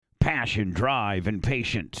passion, drive, and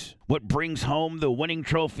patience. What brings home the winning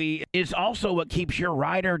trophy is also what keeps your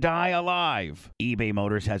ride or die alive. eBay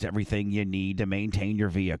Motors has everything you need to maintain your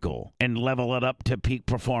vehicle and level it up to peak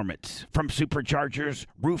performance. From superchargers,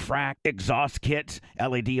 roof rack, exhaust kits,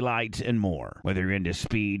 LED lights, and more. Whether you're into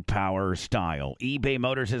speed, power, or style, eBay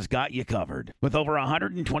Motors has got you covered. With over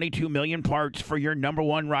 122 million parts for your number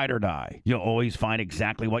one ride or die, you'll always find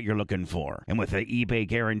exactly what you're looking for. And with the eBay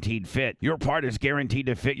Guaranteed Fit, your part is guaranteed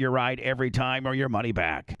to fit your ride every time or your money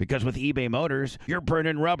back. Because with eBay Motors, you're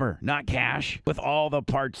burning rubber, not cash, with all the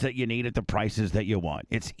parts that you need at the prices that you want.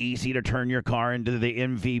 It's easy to turn your car into the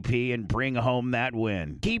MVP and bring home that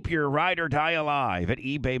win. Keep your ride or die alive at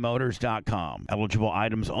ebaymotors.com. Eligible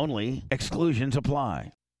items only. Exclusions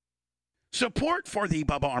apply. Support for the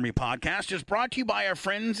Bubba Army podcast is brought to you by our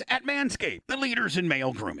friends at Manscaped, the leaders in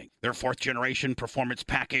male grooming. Their 4th-generation performance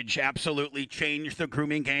package absolutely changed the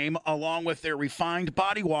grooming game, along with their refined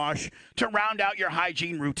body wash to round out your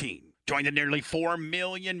hygiene routine. Join the nearly 4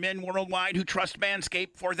 million men worldwide who trust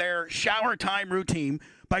Manscaped for their shower time routine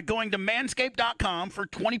by going to manscaped.com for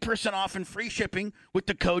 20% off and free shipping with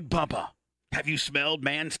the code BUBBA. Have you smelled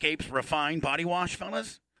Manscaped's refined body wash,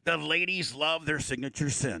 fellas? The ladies love their signature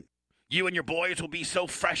scent. You and your boys will be so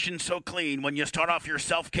fresh and so clean when you start off your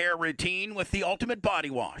self-care routine with the ultimate body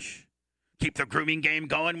wash. Keep the grooming game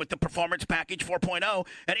going with the Performance Package 4.0,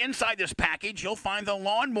 and inside this package, you'll find the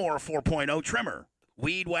Lawnmower 4.0 trimmer,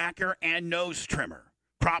 Weed Whacker and Nose Trimmer,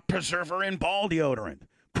 Crop Preserver and Ball Deodorant,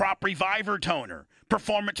 Crop Reviver Toner,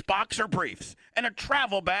 Performance Boxer Briefs, and a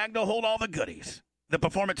travel bag to hold all the goodies. The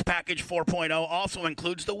Performance Package 4.0 also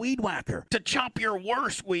includes the Weed Whacker to chop your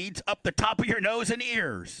worst weeds up the top of your nose and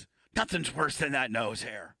ears. Nothing's worse than that nose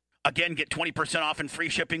hair. Again, get 20% off and free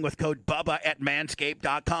shipping with code BUBBA at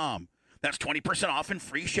manscaped.com. That's 20% off and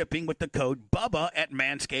free shipping with the code BUBBA at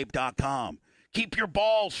manscaped.com. Keep your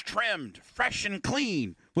balls trimmed, fresh and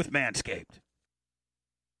clean with Manscaped.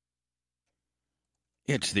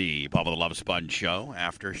 It's the Bubba the Love Sponge show,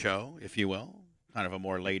 after show, if you will. Kind of a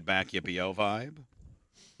more laid-back yippee-o vibe.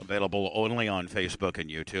 Available only on Facebook and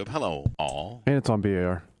YouTube. Hello, all. And it's on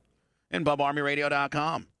BAR. And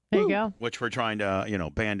BubbaArmyRadio.com. There you go. Which we're trying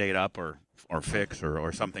to, Band-Aid up or fix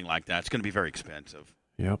or something like that. It's going to be very expensive.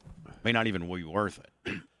 Yep. May not even be worth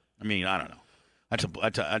it. I mean, I don't know.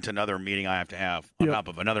 That's another meeting I have to have on top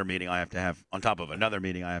of another meeting I have to have on top of another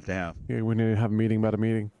meeting I have to have. Yeah, we need to have a meeting about a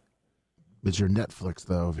meeting. It's your Netflix,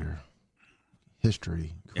 though, of your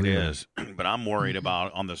history. It is. But I'm worried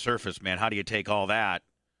about, on the surface, man, how do you take all that,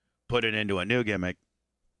 put it into a new gimmick?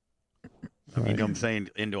 I mean, you know what I'm saying,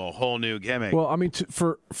 into a whole new gimmick. Well, I mean,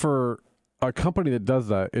 for a company that does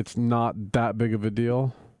that, it's not that big of a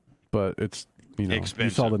deal, but it's, expensive. You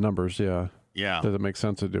saw the numbers, yeah. Yeah. Does it make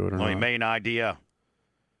sense to do it or not? Main idea.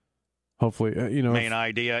 Hopefully, Main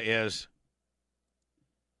idea is,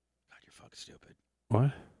 God, you're fucking stupid.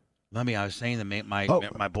 What? I was saying that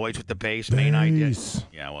my boys with the bass, main idea.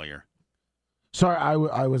 Yeah, well, you're. Sorry, I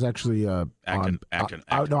was actually acting.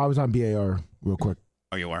 No, I was on BAR real quick.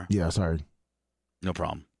 Oh, you were? Yeah, sorry. No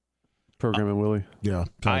problem. Programming Willie. Yeah.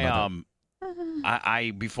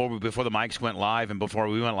 I before the mics went live and before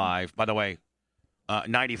we went live. By the way,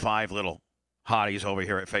 95 little hotties over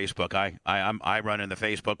here at Facebook. I run in the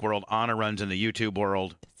Facebook world. Anna runs in the YouTube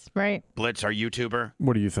world. That's right. Blitz, our YouTuber.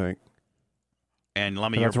 What do you think? And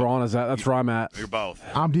let me. That's where Anna's at. That's where I'm at. You're both.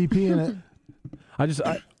 I'm DP in it.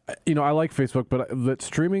 I like Facebook, but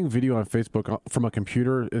streaming video on Facebook from a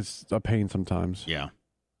computer is a pain sometimes. Yeah.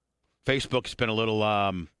 Facebook's been a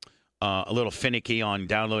little finicky on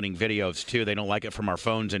downloading videos too. They don't like it from our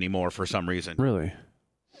phones anymore for some reason. Really?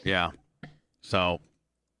 Yeah. So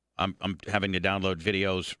I'm having to download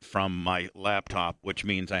videos from my laptop, which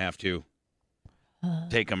means I have to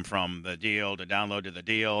take them from the deal to download to the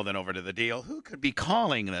deal, then over to the deal. Who could be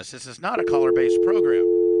calling this? This is not a caller-based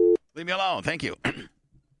program. Leave me alone. Thank you.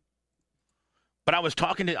 But I was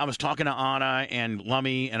talking to Anna and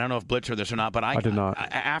Lummy, and I don't know if Blitz heard this or not, but I did not.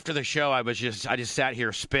 After the show, I just sat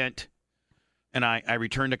here spent, and I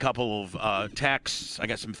returned a couple of texts. I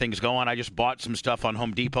got some things going. I just bought some stuff on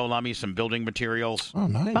Home Depot, Lummy, some building materials. Oh,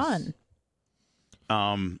 nice. Fun.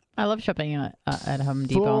 I love shopping at Home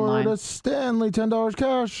Depot Florida online. Stanley, $10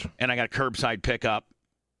 cash. And I got curbside pickup.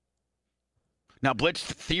 Now, Blitz,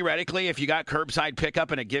 theoretically, if you got curbside pickup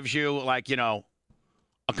and it gives you,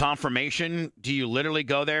 a confirmation, do you literally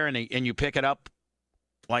go there and you pick it up?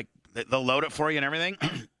 Like, they'll load it for you and everything?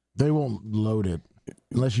 They won't load it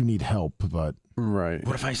unless you need help, but... Right.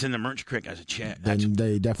 What if I send the merch crick as a check? Then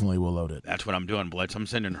they definitely will load it. That's what I'm doing, Blitz. I'm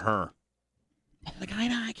sending her. Like,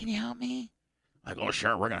 hi, can you help me? Like, oh,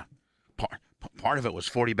 sure, we're going to... Part of it was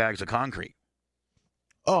 40 bags of concrete.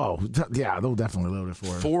 Oh, yeah, they'll definitely load it for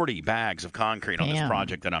us. 40 bags of concrete on this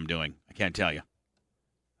project that I'm doing. I can't tell you.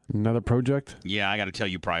 Another project? Yeah, I got to tell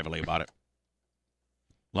you privately about it.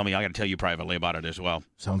 Lummy, I got to tell you privately about it as well.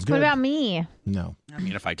 Sounds good. What about me? No. I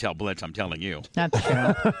mean, if I tell Blitz, I'm telling you. That's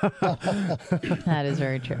true. That is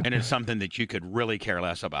very true. And it's something that you could really care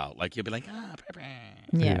less about. Like, you'll be like,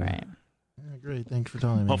 Yeah, right. Yeah, great. Thanks for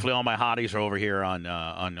telling me. Hopefully all my hotties are over here on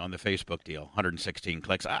the Facebook deal. 116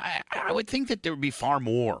 clicks. I would think that there would be far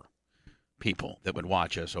more people that would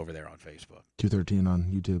watch us over there on Facebook. 213 on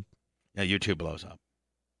YouTube. Yeah, YouTube blows up.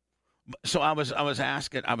 So I was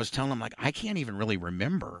telling him, like, I can't even really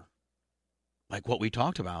remember, like, what we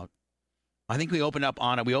talked about. I think we opened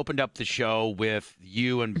up the show with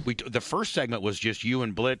you, and the first segment was just you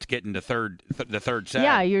and Blitz getting the third set.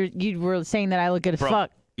 Yeah, you were saying that I look good as fuck.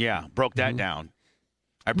 Yeah, broke that down.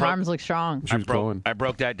 My arms look strong. I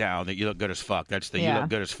broke that down, that you look good as fuck. That's the you look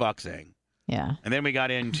good as fuck thing. Yeah. And then we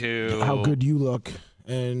got into how good you look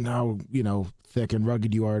and how, thick and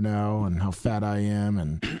rugged you are now and how fat I am.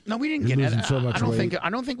 And no, we didn't get into so much weight. I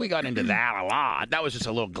don't think we got into that a lot. That was just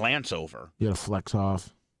a little glance over. You had to flex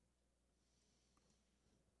off.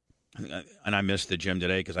 And I missed the gym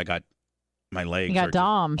today because I got my legs. You got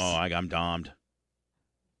DOMs. I'm DOMmed.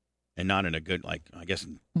 And not in a good, like, I guess.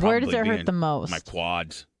 Where does it hurt the most? My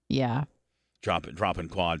quads. Yeah. Dropping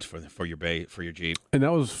quads for your Jeep. And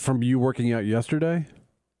that was from you working out yesterday?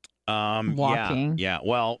 Walking. Yeah.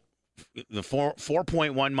 Well, the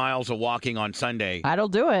 4.1 miles of walking on Sunday. That'll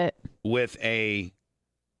do it. With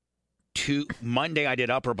Monday I did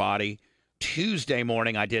upper body. Tuesday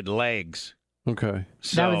morning I did legs. Okay.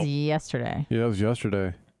 So, that was yesterday. Yeah, that was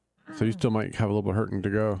yesterday. So you still might have a little bit hurting to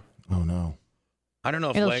go. Oh no. I don't know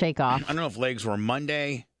if it'll shake off. I don't know if legs were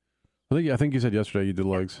Monday. I think you said yesterday you did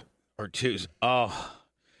legs. Or Tuesday. Oh.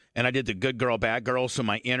 And I did the good girl, bad girl, so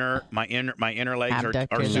my inner legs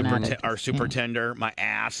are super tender. My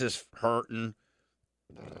ass is hurting.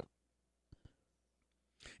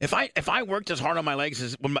 If I worked as hard on my legs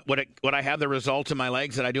as would I have the results in my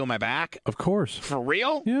legs that I do on my back? Of course. For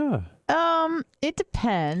real? Yeah. It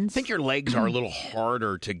depends. I think your legs are a little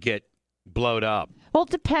harder to get blowed up. Well, it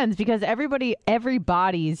depends because every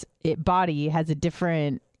body's body has a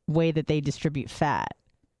different way that they distribute fat.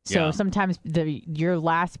 So sometimes your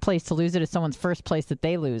last place to lose it is someone's first place that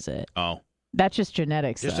they lose it. Oh. That's just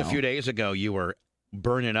genetics. Just a few days ago, you were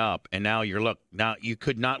burning up, and now you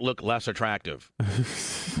could not look less attractive.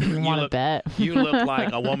 You want to bet? You look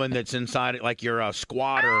like a woman that's inside, like you're a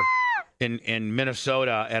squatter in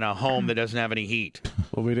Minnesota in a home that doesn't have any heat.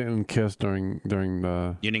 Well, we didn't kiss during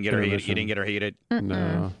the. You didn't get her heated. You didn't get her heated.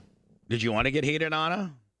 No. Did you want to get heated,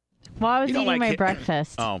 Anna? Well, I was eating my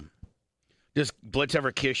breakfast. Oh. Does Blitz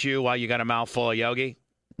ever kiss you while you got a mouthful of yogi?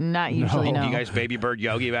 Not usually, no. You guys baby bird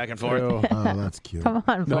yogi back and forth? Oh, that's cute. Come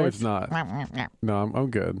on, Blitz. No, it's not. No, I'm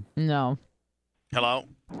good. No. Hello?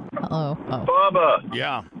 Hello. Oh. Bubba.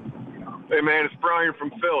 Yeah. Hey, man, it's Brian from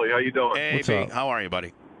Philly. How you doing? Hey, B. How are you,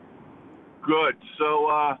 buddy? Good. So,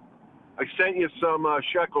 I sent you some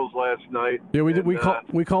shekels last night. Yeah, we did. We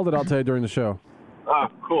called it out today during the show. Oh,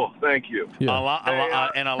 cool. Thank you. Yeah. A lot,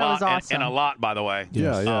 by the way.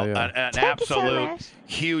 Yeah. An absolute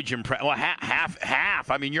huge impression. Well,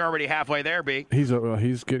 half. I mean, you're already halfway there, B. He's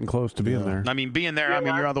getting close to being there. I mean, being there. I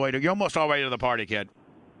mean, you're on the way you're almost all the way to the party, kid.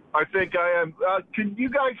 I think I am. Can you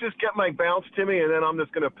guys just get my bounce to me, and then I'm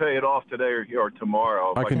just going to pay it off today or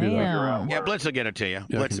tomorrow? I can do that. Yeah, Blitz will get it to you.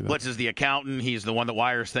 Yeah, Blitz is the accounnt. He's the one that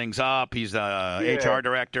wires things up. He's the HR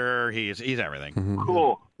director. He's everything. Mm-hmm.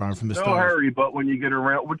 Cool. From the no stars. hurry, but when you get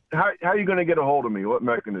around, how are you going to get a hold of me? What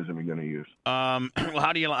mechanism are you going to use? Well,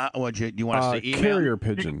 how do you want us to email? Carrier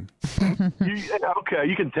pigeon. Okay,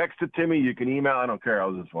 you can text it to me. You can email. I don't care. I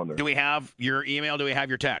was just wondering. Do we have your email? Do we have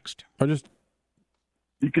your text?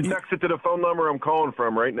 You can text it to the phone number I'm calling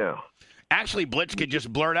from right now. Actually, Blitz could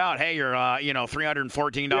just blurt out, "Hey, you're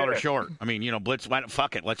 $314 short." I mean, Blitz,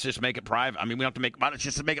 fuck it. Let's just make it private. I mean, we don't have to let's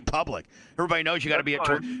just make it public. Everybody knows you got to be at.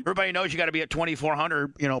 Everybody knows you got to be at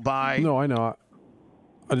 2,400. By. No, I know.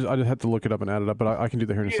 I just have to look it up and add it up, but I can do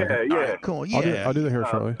that here in a second. Yeah. Right, cool. Yeah. I'll do that here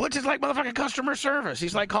shortly. Blitz is like motherfucking customer service.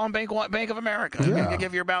 He's like calling Bank of America. Yeah. I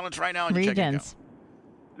give you your balance right now and your checking account.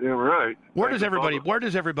 Yeah, right. Where does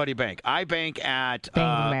everybody bank? I bank at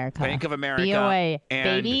Bank of America. BOA,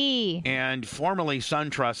 baby. And formerly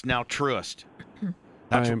SunTrust, now Truist.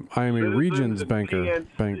 I am a Regions banker.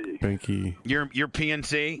 Banky. You're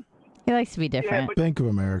PNC? He likes to be different. Yeah, Bank of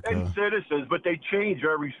America. And Citizens, but they change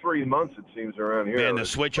every 3 months, it seems, around here. Man, the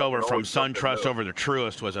switch over from SunTrust over to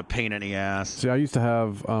Truist was a pain in the ass. See, I used to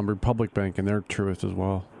have Republic Bank, and they're Truist as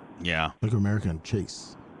well. Yeah. Bank of America and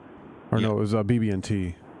Chase. No, it was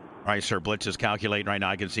BB&T. All right, sir. Blitz is calculating right now.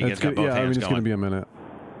 I can see he's got both both hands it's going. It's going to be a minute.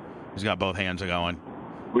 He's got both hands going.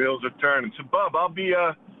 Wheels are turning. So, Bub, I'll be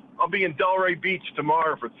in Delray Beach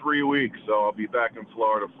tomorrow for 3 weeks, so I'll be back in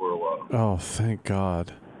Florida for a while. Oh, thank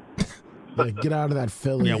God. Get out of that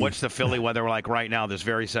Philly. Yeah, what's the Philly weather like right now, this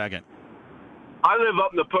very second? I live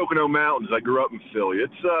up in the Pocono Mountains. I grew up in Philly.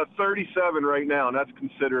 It's 37 right now, and that's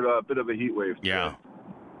considered a bit of a heat wave today. Yeah.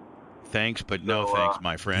 Thanks, but no thanks,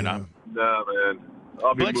 my friend. No, man.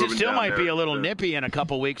 I'll be Blitz, it still might be a little soon. nippy in a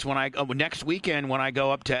couple weeks when next weekend when I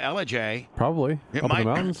go up to LJ. Probably. It Up might. in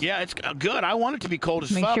the mountains? Yeah, it's good. I want it to be cold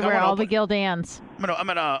as Make fuck. sure wear all the Gildans. I'm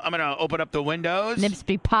gonna open up the windows. Nips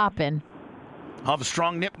be popping. I'll have a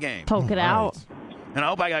strong nip game. Poke it out. And I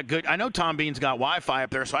hope I got good. I know Tom Bean's got Wi-Fi up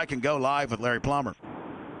there, so I can go live with Larry Plummer.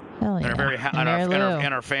 Hell yeah.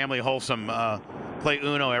 And our family wholesome play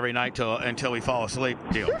Uno every night until we fall asleep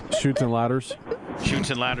deal. Shoots and ladders. Shoots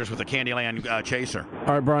and ladders with a Candyland chaser.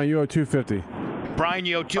 All right, Brian, you owe $250. Brian,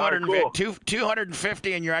 you owe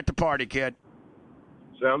 250, and you're at the party, kid.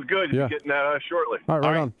 Sounds good. You're getting that shortly. All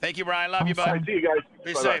right, on. Thank you, Brian. Love you, bud. All right, see you guys.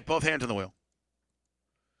 Be Bye-bye. safe. Both hands on the wheel.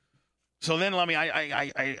 So then,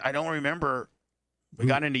 I don't remember. We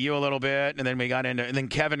got into you a little bit, and then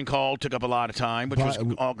Kevin called, took up a lot of time, which was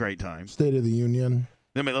all great time. State of the Union.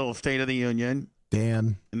 Then a little State of the Union.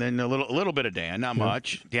 Dan. And then a little bit of Dan, not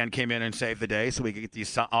much. Dan came in and saved the day so we could get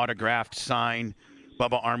these autographed, signed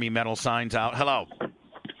Bubba Army medal signs out. Hello.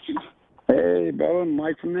 Hey, Bubba.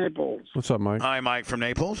 Mike from Naples. What's up, Mike? Hi, Mike from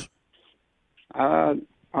Naples. I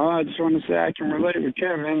just want to say I can relate with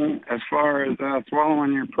Kevin as far as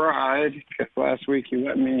swallowing your pride, because last week you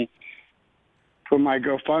let me put my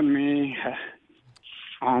GoFundMe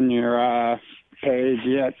on your page,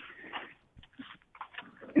 yet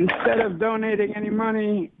instead of donating any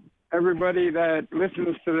money, everybody that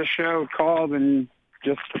listens to the show called and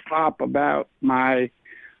just pop about my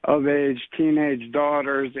of-age teenage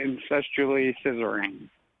daughter's incestually scissoring.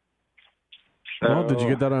 Well, did you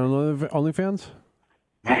get that on OnlyFans?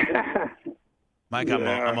 Mike, Yeah.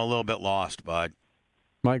 I'm a little bit lost, bud.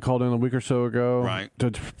 Mike called in a week or so ago. Right.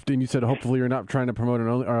 And you said, hopefully you're not trying to promote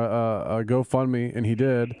a GoFundMe, and he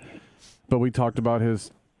did. But we talked about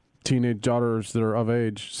his teenage daughters that are of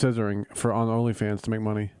age scissoring on OnlyFans to make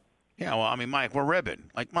money. Yeah, well, I mean, Mike, we're ribbing.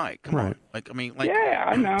 Like, Mike, come on. Yeah,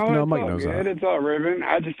 I know. No, it's Mike all knows good. that. It's all ribbon.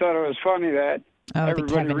 I just thought it was funny that the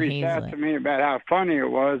everybody Kevin reached out Hazlett. to me about how funny it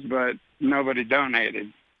was, but nobody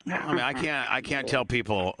donated. I mean, I can't tell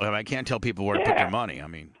people. I can't tell people where to put their money. I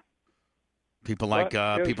mean, people like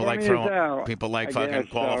Well, people like funny as throwing, hell, people like I fucking guess,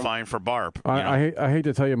 so. qualifying for BARP. you know? I hate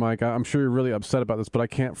to tell you, Mike, I'm sure you're really upset about this, but I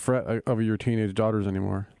can't fret over your teenage daughters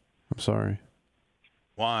anymore. I'm sorry.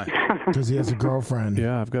 Why? Because he has a girlfriend.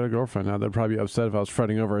 Yeah, I've got a girlfriend now. They'd probably be upset if I was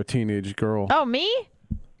fretting over a teenage girl. Oh, me?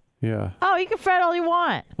 Yeah. Oh, you can fret all you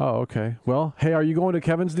want. Oh, okay. Well, hey, are you going to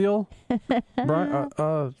Kevin's deal, Brian?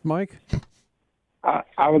 Mike?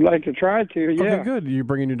 I would like to try to, yeah. Okay, good. You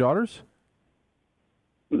bringing your daughters?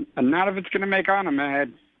 Not if it's going to make Anna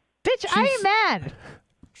mad. Bitch, I ain't mad.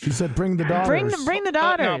 She said, "Bring the daughters." Bring the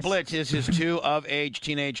daughters. No, Blitz, is his two of-age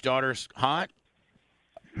teenage daughters hot?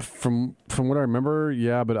 From what I remember,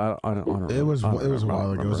 yeah, but I don't remember. It was a I don't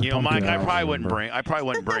while ago. It was remember. You know, Mike, pumpkin I house. probably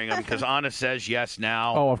wouldn't bring him because Anna says yes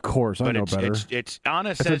now. Oh, of course. I but know it's, better. it's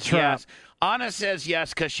Anna a says trap. yes. Anna says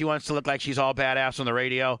yes because she wants to look like she's all badass on the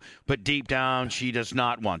radio, but deep down she does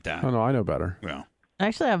not want that. Oh, no, I know better. Yeah,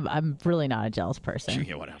 Actually, I'm really not a jealous person.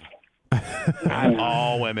 yeah, whatever.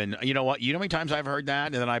 All women. You know what? You know how many times I've heard that,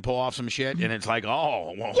 and then I pull off some shit, and it's like,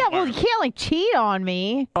 oh, well, Yeah, well, you can't like cheat on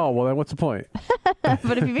me. Oh, well, then what's the point?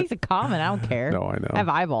 But if he makes a comment, I don't care. No, I know. I have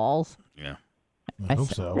eyeballs. yeah. I hope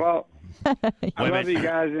so. Well, I love you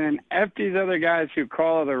guys, and F these other guys who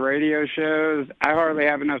call the radio shows. I hardly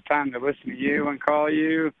have enough time to listen to you and call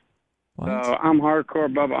you. What? So I'm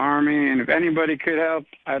hardcore Bubba Army, and if anybody could help,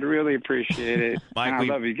 I'd really appreciate it. Mike,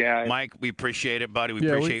 and I love you guys. Mike, we appreciate it, buddy. We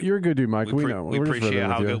Yeah, appreciate you're a good dude, Mike. We know. We We're just appreciate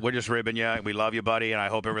ribbing how with you. good. We're just ribbing you. We love you, buddy, and I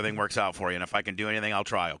hope everything works out for you. And if I can do anything, I'll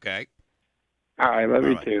try. Okay. All right, love All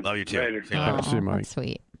you right. too. Love you too. Later. See you later. Oh, See you, Mike. that's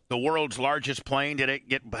sweet. The world's largest plane. Did it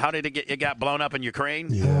get? How did it get? It got blown up in Ukraine.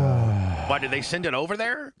 Yeah. Why did they send it over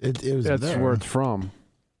there? It was That's there. where it's from.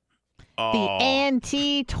 Oh. The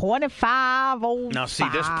NT-2505. Now see,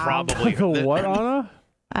 this probably The what, Anna?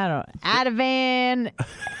 I don't know. Ativan.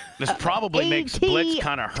 this probably makes Blitz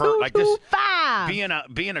kind of hurt. Like this,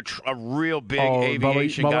 225. being a real big Oh,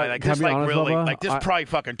 aviation Bubba, guy, like can I this, be like honest, really, Bubba? like this probably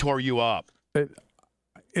fucking tore you up.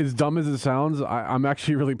 As dumb as it sounds, I'm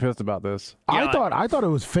actually really pissed about this. Yeah, I thought it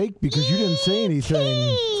was fake because you didn't say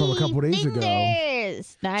anything from a couple days ago.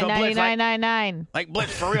 is $9.99.99. Like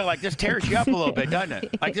Blitz, for real, like this tears you up a little bit, doesn't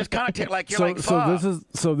it? Like this kind of like you're So, like, fuck.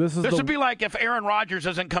 this Would be like if Aaron Rodgers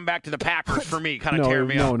doesn't come back to the Packers for me, kind of tear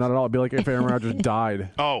me up. No, not at all. It'd be like if Aaron Rodgers died.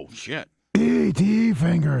 Oh shit. ET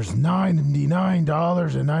fingers,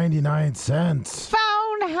 $99.99.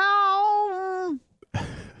 Phone home.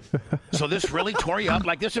 So this really tore you up?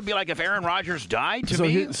 Like this would be like if Aaron Rodgers died to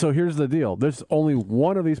me? So here's the deal. There's only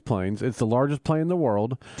one of these planes. It's the largest plane in the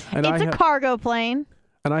world. And It's a cargo plane.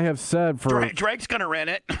 And I have said for... Drake's going to rent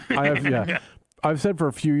it. I've said for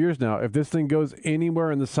a few years now, if this thing goes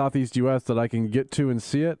anywhere in the southeast U.S. that I can get to and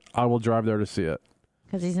see it, I will drive there to see it.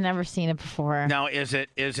 Because he's never seen it before. Now, is it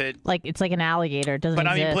like it's like an alligator? It doesn't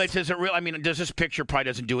exist. But I mean, Blitz, is it real? I mean, does this picture probably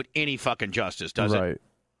doesn't do it any fucking justice, does it? Right.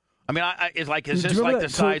 I mean, is this like the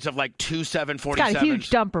size of like two 747s? It's got a huge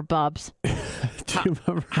dumper, Bubs.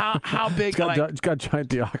 How big? It's got giant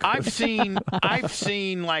diocracy. I've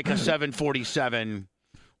seen like a 747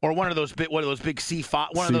 or one of those big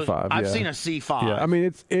C5. C5. I've seen a C5. Yeah, I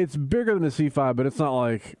mean it's bigger than a C5, but it's not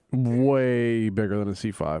like way bigger than a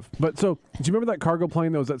C5. But so, do you remember that cargo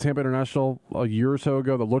plane that was at Tampa International a year or so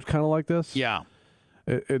ago that looked kind of like this? Yeah.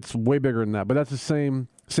 It's way bigger than that, but that's the same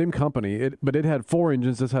company. But it had 4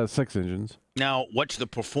 engines. This has 6 engines. Now, what's the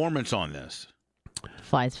performance on this?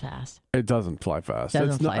 Flies fast. It doesn't fly fast.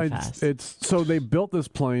 Fast. So they built this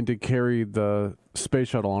plane to carry the space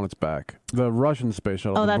shuttle on its back. The Russian space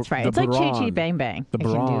shuttle. Oh, that's right. It's like Chee Chee Bang Bang. The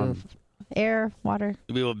Buran. Can do air, water.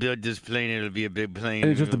 We will build this plane. It'll be a big plane.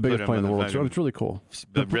 And it's just the biggest plane in the world. So it's really cool.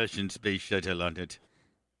 The Russian space shuttle on it.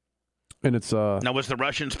 And it's now, was the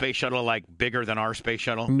Russian space shuttle like bigger than our space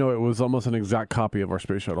shuttle? No, it was almost an exact copy of our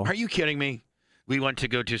space shuttle. Are you kidding me? We want to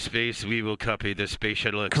go to space. We will copy the space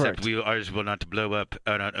shuttle, except ours will not blow up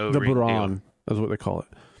on an O-ring. The Buran, that's what they call it.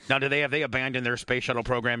 Now, have they abandoned their space shuttle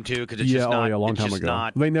program too? Because it's just not. A long time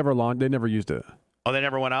ago. They never used it. Oh, they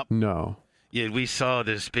never went up? No. Yeah, we saw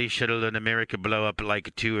the space shuttle in America blow up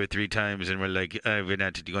like 2 or 3 times, and we're like, we're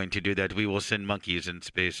not going to do that. We will send monkeys in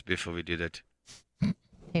space before we do that.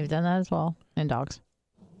 They've done that as well, and dogs.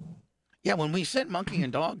 Yeah, when we sent monkey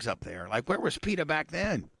and dogs up there, like where was PETA back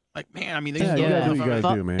then? Like, man, I mean, you gotta do what you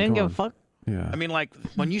gotta do, man. Didn't give a fuck. Yeah. I mean, like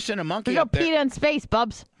when you send a monkey There's up there. PETA in space,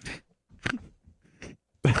 Bubs.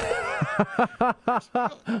 All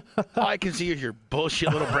I can see is your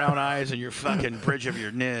bullshit little brown eyes and your fucking bridge of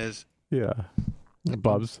your niz. Yeah.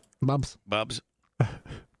 Bubs.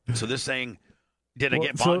 So this thing. Did it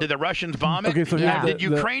get bombed? Did the Russians bomb it? Okay, so did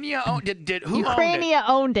Ukraine own? Who Ukraine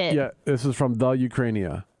owned it? Yeah, this is from the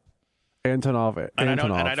Ukraine. Antonov. And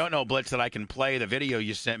I don't know, Blitz, that I can play the video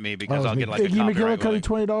you sent me because I'll get like Iggy a copyright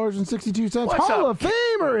McGillicuddy, $20.62. What's Hall up? of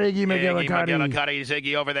Famer Iggy McGillicuddy. He's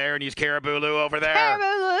Iggy over there, and he's Caribou over there.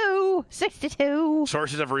 Caribou 62.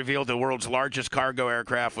 Sources have revealed the world's largest cargo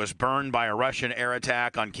aircraft was burned by a Russian air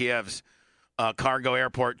attack on Kiev's cargo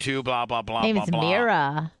airport. Too. Blah blah blah. Name is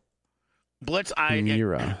Mira. Blitz,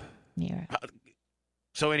 Mira.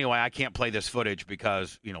 So anyway, I can't play this footage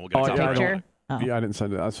because we'll get a picture. Yeah, I didn't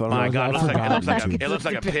send it. So My God, it looks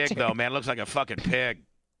like a pig though, man. It looks like a fucking pig.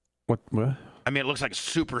 What? I mean, it looks like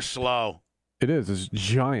super slow. It is. It's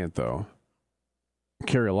giant though.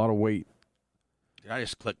 Carry a lot of weight. Did I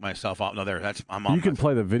just click myself off? No, there. I'm on. You can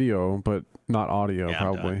play the video, but not audio,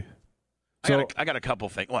 probably. So I got a couple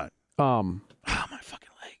things. What? Oh, my fucking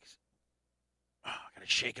legs. Oh, I gotta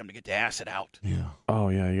shake them to get the acid out. Yeah. Oh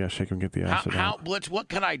yeah, you gotta shake them, get the acid out. Blitz? What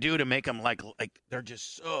can I do to make them like they're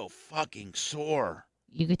just so fucking sore?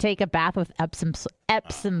 You could take a bath with Epsom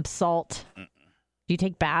salt. Do you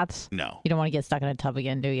take baths? No. You don't want to get stuck in a tub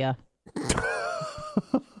again, do you?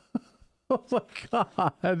 Oh my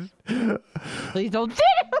God! Please don't do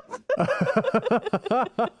it.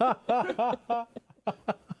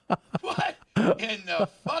 What in the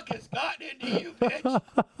fuck has gotten into you, bitch?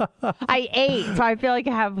 I ate, so I feel like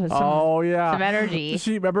I have some energy.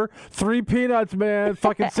 She remember 3 peanuts, man.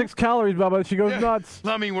 Fucking 6 calories, Bubba. She goes nuts.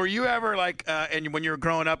 I mean, were you ever like, and when you were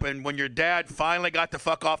growing up, and when your dad finally got the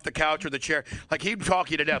fuck off the couch or the chair, like he'd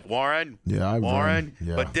talk you to death, Warren. Yeah, Warren.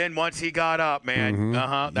 Yeah. But then once he got up, man,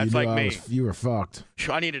 that's like me. You were fucked.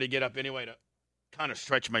 I needed to get up anyway to kind of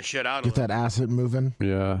stretch my shit out. Get that acid moving.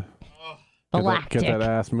 Yeah. Get that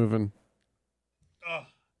ass moving.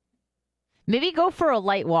 Maybe go for a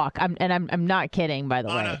light walk. I'm not kidding, by the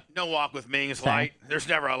way. No walk with me is light. There's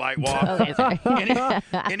never a light walk. Okay, sorry.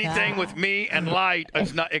 Anything with me and light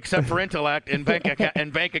is not, except for intellect and bank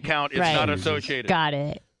account, is not associated. Got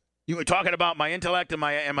it. You were talking about my intellect and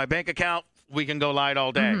my bank account. We can go light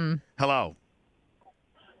all day. Mm-hmm. Hello.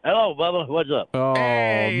 Hello, Bubba. What's up? Oh,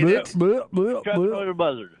 hey, Truck Motor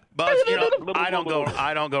Buzzard. Buzz, you know, I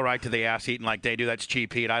don't go right to the ass eating like they do. That's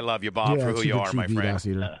cheap heat. I love you, Bob, for who you are, my friend.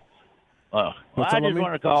 Well, I just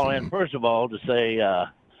want to call in, first of all, to say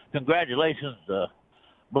congratulations to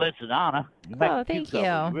Blitz and Anna. Thank you.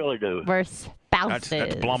 You really do. We're spouses.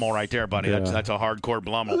 That's Blummel right there, buddy. Yeah. That's a hardcore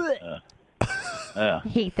Blummel.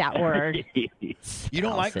 Hate that word. You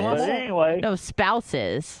don't like Blummel? But anyway. No,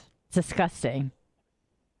 spouses. It's disgusting.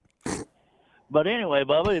 But anyway,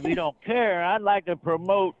 Bubba, if you don't care, I'd like to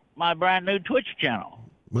promote my brand new Twitch channel.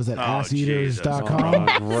 Was it asseaters.com?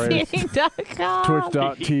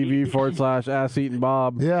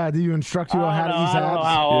 Twitch.tv/asseatingbob. Yeah, do you instruct you on how to eat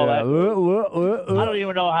I don't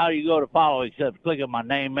even know how you go to follow except click on my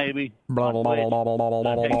name, maybe. You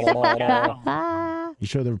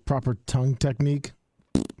show the proper tongue technique?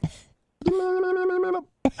 I'm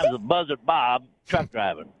a Buzzard Bob, truck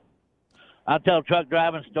driving. I'll tell truck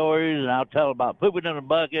driving stories, and I'll tell about pooping in a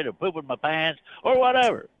bucket or pooping my pants or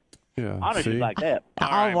whatever. Yeah, honestly, like that.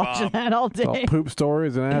 I'm watching that all day. All poop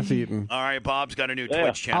stories and ass eating. All right, Bob's got a new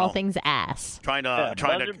Twitch channel. All things ass. Trying to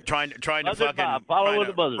fucking follow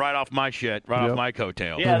the Buzzard. Right off my shit, off my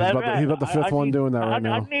coattail. Yeah, that's right. He's about the fifth one doing that right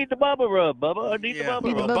now. I need the Bubba rub, Bubba. I need the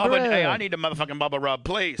Bubba rub. Bubba, hey, I need the motherfucking Bubba rub,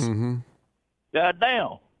 please. Mm-hmm. God damn.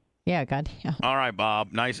 Yeah, goddamn. All right,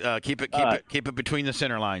 Bob. Nice. Keep it between the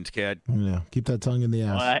center lines, kid. Yeah, keep that tongue in the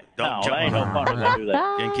ass. Don't jump. Ain't no fun to do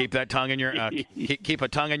that. And keep that tongue in your keep a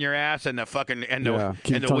tongue in your ass and the fucking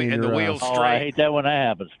the wheel straight. Oh, I hate that when that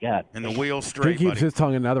happens, God. And the wheel straight. He keeps his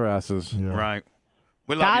tongue in other asses. Yeah. Right.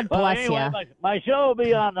 We love God you. bless anyway, you. My show will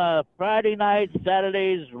be on Friday nights,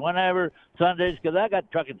 Saturdays, whenever, Sundays, because I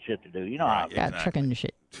got trucking shit to do. You know how. Got trucking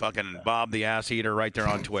shit. Fucking Bob the ass eater right there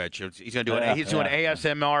on Twitch. He's gonna do it. He's doing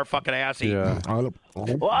ASMR fucking ass eating. Yeah.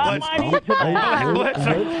 Well, I might eat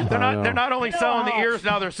tonight. They're not only selling the ears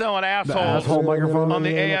now, they're selling assholes. The asshole microphone on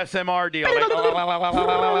the ASMR deal.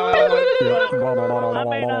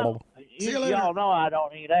 Y'all know I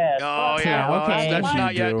don't eat ass. Oh yeah, well, okay. that's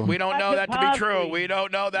not yet. We don't know that to be true. We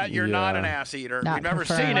don't know that you're not an ass eater. We've never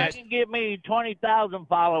seen If it. you can give me 20,000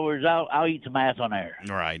 followers, I'll eat some ass on air.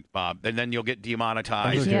 All right, Bob. And then you'll get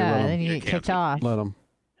demonetized. Okay, Yeah, then you get kicked off. Let him.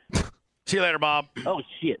 See you later, Bob. Oh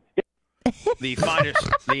shit. The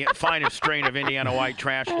finest strain of Indiana white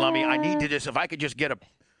trash, Lummy. I need to just, if I could just get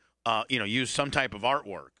use some type of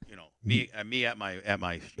artwork. Me at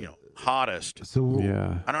my hottest. So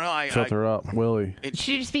yeah, I don't know. Filter up, Willie. It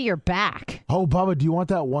should just be your back. Oh, Bubba, do you want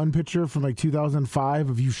that one picture from like 2005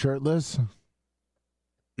 of you shirtless?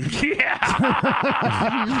 Yeah.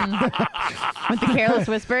 With the Careless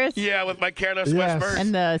Whispers? Yeah, with my Careless Whispers.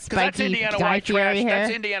 And the spiky Guy Fieri hair.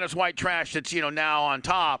 That's Indiana's white trash that's, now on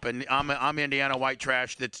top, and I'm Indiana white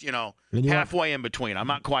trash that's, halfway in between. I'm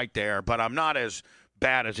not quite there, but I'm not as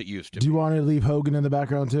bad as it used to be. Do you want to leave Hogan in the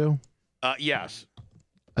background too? Yes.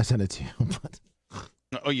 I sent it to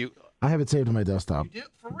you. I have it saved on my desktop. You do?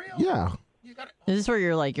 For real? Yeah. You got it. Is this where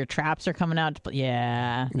your traps are coming out?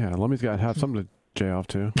 Yeah. Yeah, Lummy's got to have something to jay off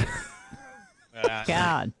to.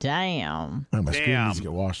 God damn. My screen needs to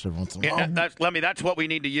get washed every once in a while. That's what we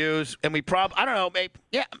need to use. And we I don't know, maybe,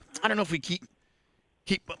 I don't know if we keep,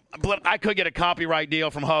 I could get a copyright deal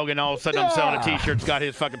from Hogan. All of a sudden I'm selling a T-shirt that's got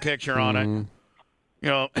his fucking picture on it.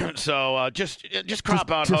 So just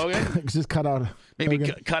crop out Hogan. Just cut out. Maybe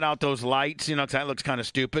Hogan. cut out those lights, 'cause that looks kind of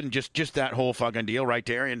stupid. And just that whole fucking deal right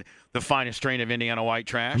there, and the finest strain of Indiana white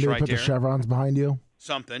trash Maybe right put there. The chevrons behind you.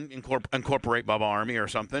 Something incorporate Bubba Army or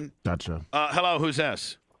something. Gotcha. Hello, who's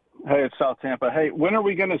this? Hey, it's South Tampa. Hey, when are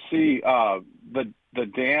we going to see the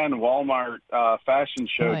Dan Walmart fashion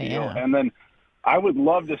show deal? Yeah. And then I would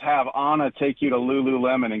love to have Anna take you to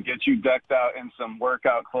Lululemon and get you decked out in some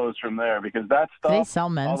workout clothes from there, because that stuff, They sell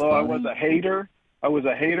men's although I clothing. was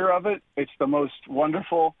a hater of it, it's the most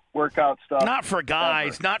wonderful workout stuff. Not for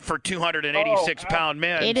guys, ever. not for 286-pound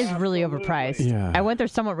men. It is really overpriced. Yeah. I went there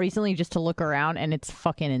somewhat recently just to look around, and it's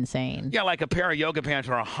fucking insane. Yeah, like a pair of yoga pants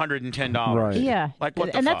are $110. Right. Yeah. Like,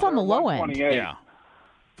 what the and that's fuck? on the low end. 128. Yeah.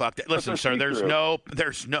 Fuck that. Listen, they're sir, there's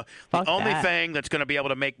see-through. no. Fuck the only that. thing that's going to be able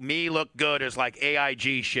to make me look good is like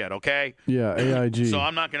AIG shit, okay? Yeah, AIG. So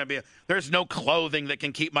I'm not going to be. There's no clothing that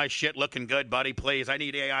can keep my shit looking good, buddy. Please, I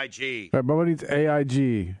need AIG. All right, Bubba needs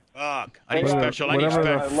AIG. Fuck. I need Whatever- special. Whatever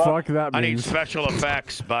the fuck that I need means. special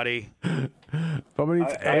effects, buddy. Bubba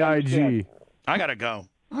needs I AIG. understand. I gotta go.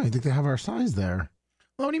 Oh, I think they have our size there.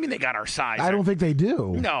 Well, what do you mean they got our size? I don't think they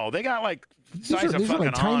do. No, they got like size of these are fucking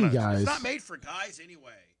like tiny Annas. guys. It's not made for guys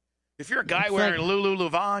anyway. If you're a guy wearing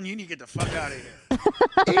Lululemon, you need to get the fuck out of here.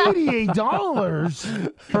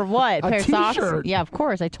 $88 For what? Pair of socks? T-shirt. Yeah, of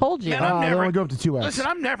course. I told you. Man, they only go up to 2X. Listen,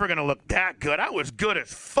 I'm never going to look that good. I was good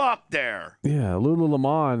as fuck there. Yeah,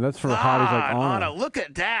 Lululemon. That's for hotties like Anna. Look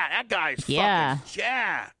at that. That guy's Yeah. fucking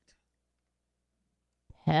jacked.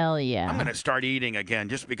 Hell yeah. I'm going to start eating again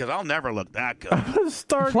just because I'll never look that good.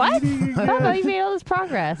 Start What? eating I don't know. again. You made all this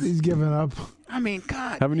progress. He's giving up. I mean,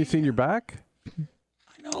 God. Haven't you seen your back?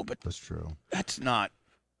 I know, but That's true. that's not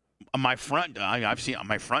my front. I've seen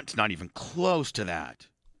my front's not even close to that.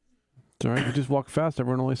 It's all right. You just walk fast.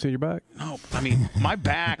 Everyone only see your back. No, I mean, my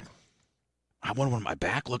back. I wonder what my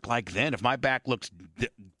back looked like then. If my back looks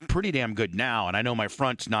pretty damn good now, and I know my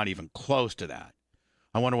front's not even close to that,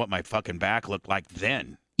 I wonder what my fucking back looked like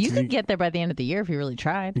then. You could get there by the end of the year if you really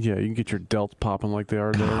tried. Yeah, you can get your delts popping like they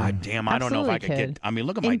are there. God damn, I don't know if I could get. I mean,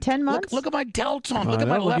 look at my In 10 months? Look at my delts on. Look I at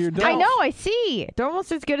my know, look at left your delt. I know. I see. They're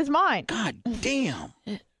almost as good as mine. God damn.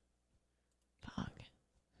 Fuck.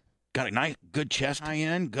 Got a nice, good chest high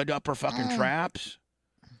end, good upper fucking traps.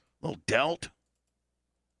 Little delt.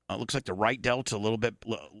 Looks like the right delt's a little bit.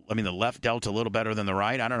 I mean, the left delt's a little better than the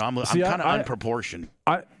right. I don't know. I'm kind of unproportioned.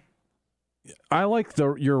 I like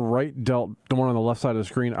your right delt, the one on the left side of the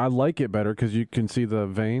screen. I like it better because you can see the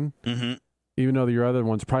vein. Mm-hmm. Even though your other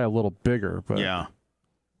one's probably a little bigger. But yeah.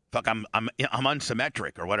 Fuck, I'm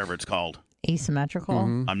unsymmetric or whatever it's called. Asymmetrical.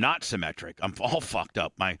 Mm-hmm. I'm not symmetric. I'm all fucked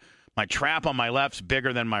up. My trap on my left's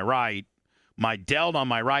bigger than my right. My delt on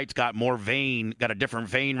my right's got more vein, got a different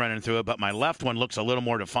vein running through it, but my left one looks a little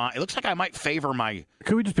more defined. It looks like I might favor my.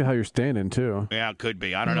 Could we just be how you're standing too? Yeah, it could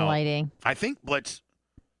be. I don't know. Lighting. I think Blitz.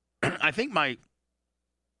 I think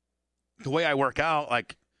the way I work out,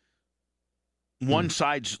 like one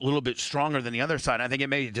side's a little bit stronger than the other side. I think it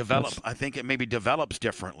may develop. I think it maybe develops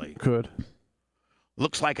differently. Could.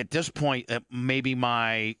 Looks like at this point that maybe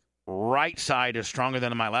my right side is stronger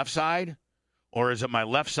than my left side, or is it my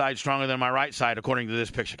left side stronger than my right side? According to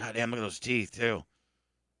this picture, God damn, look at those teeth too.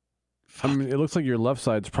 I mean, it looks like your left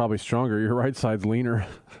side's probably stronger. Your right side's leaner.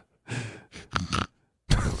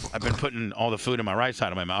 I've been putting all the food in my right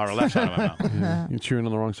side of my mouth or left side of my mouth. Yeah, you're chewing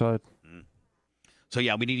on the wrong side. So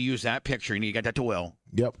yeah, we need to use that picture. You need to get that to Will.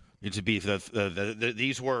 Yep. It should be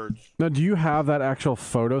these words. Now, do you have that actual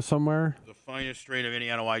photo somewhere? The finest strain of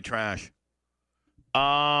Indiana white trash.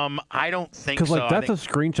 I don't think so. Because like that's a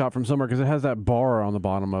screenshot from somewhere because it has that bar on the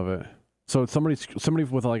bottom of it. So it's somebody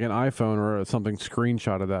with like an iPhone or something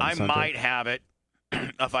screenshotted that. I might have it.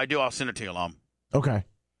 If I do, I'll send it to you, Lom. Okay.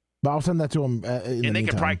 But I'll send that to him. And they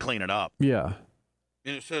can probably clean it up. Yeah.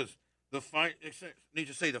 And it says need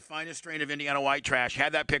to say the finest strain of Indiana white trash.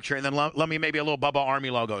 Had that picture, and then let me maybe a little Bubba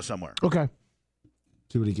Army logo somewhere. Okay.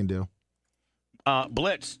 See what he can do.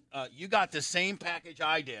 Blitz, you got the same package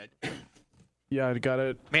I did. Yeah, I got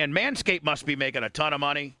it. Man, Manscaped must be making a ton of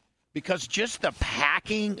money because just the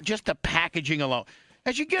packaging alone.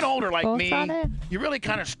 As you get older like me, you really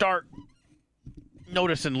kind of start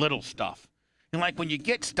noticing little stuff. And like when you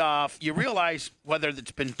get stuff, you realize whether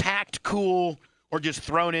it's been packed cool or just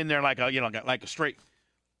thrown in there like a straight.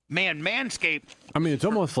 Man, Manscaped. I mean, it's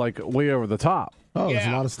almost like way over the top. Oh, Yeah. there's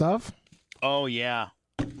a lot of stuff. Oh yeah,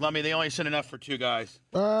 Lummy, they only sent enough for 2 guys.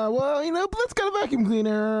 Well, Blitz got a vacuum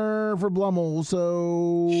cleaner for Blummel,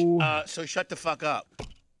 so. So shut the fuck up.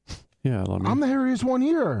 Yeah, let me. I'm the hairiest one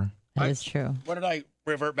here. That is true. What did I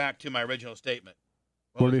revert back to my original statement?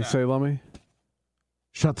 What did he say, Lummy?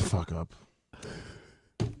 Shut the fuck up.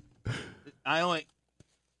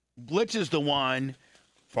 Blitz is the one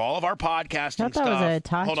for all of our podcasting I thought stuff. that was a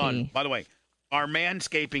Tachi. Hold on. By the way, our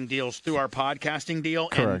manscaping deals through our podcasting deal,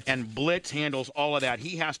 Correct. and Blitz handles all of that.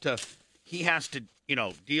 He has to,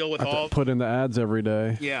 deal with all. Put in the ads every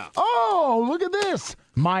day. Yeah. Oh, look at this.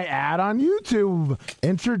 My ad on YouTube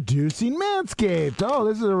introducing Manscaped. Oh,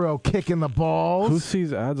 this is a real kick in the balls. Who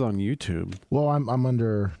sees ads on YouTube? Well, I'm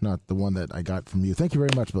under not the one that I got from you. Thank you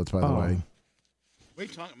very much, Blitz, by the way. What are you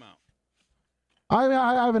talking about?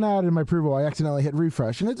 I have an ad in my approval. I accidentally hit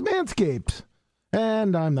refresh, and it's Manscaped.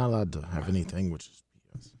 And I'm not allowed to have anything, which is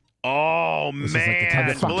BS. Oh, This is like the type man.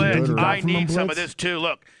 of fucking Blitz, good you got I from them, need some of Blitz? this too.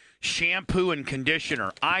 Look, shampoo and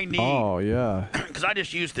conditioner. I need, Oh, yeah. because I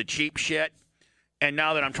just use the cheap shit. And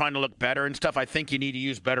now that I'm trying to look better and stuff, I think you need to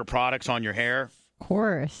use better products on your hair. Of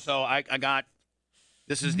course. So I got,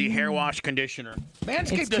 this is the hair wash conditioner.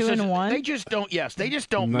 Manscaped, It's 2 in 1? They just don't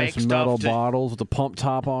Nice make metal stuff. bottles with the pump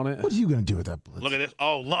top on it. What are you going to do with that, Blitz? Look at this.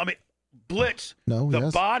 Oh, love it. Blitz. No, The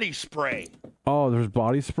yes. body spray. Oh, there's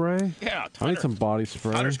body spray? Yeah. I need some body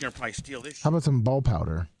spray. Tyler's going to probably steal this shit. How about some ball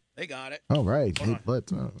powder? They got it. Oh, right. Hold Hey, on.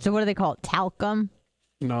 Blitz. So what do they call it? Talcum?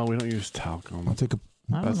 No, we don't use talcum. I'll take a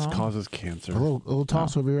That causes cancer. A little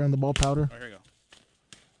toss over here on the ball powder. Oh, here you go.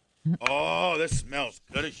 Oh, this smells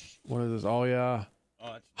good as What is this? Oh, yeah.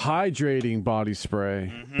 oh, it's... Hydrating body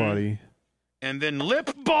spray, buddy. And then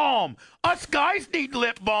lip balm. Us guys need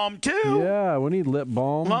lip balm, too. Yeah, we need lip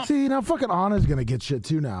balm. Well, See, now fucking Anna's going to get shit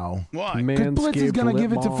too now. why? Because Blitz is Manscaped going to lip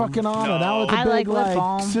give it to balm. fucking Anna. No. Now it's a I big, like lip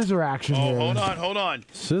balm. scissor action Oh, here. hold on.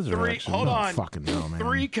 Scissor action. Hold on. Fucking no, man.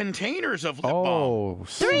 3 containers of lip balm. Oh,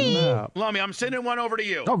 snap. Lummy, I'm sending one over to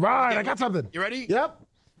you. All right, I got something. You ready? Yep.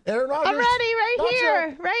 Aaron Rodgers. I'm ready right Gotcha.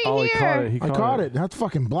 here. Right Oh, he here. caught it. He I caught it. That's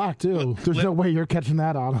fucking black, too. There's no way you're catching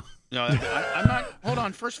that, Anna. No, I'm not. Hold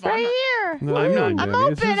on. First of all, Right I'm not, here. No, I'm you not- don't I'm get it.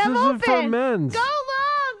 open. This I'm is open. for men's. Go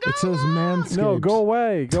long. Go It says long. Manscaped. No, go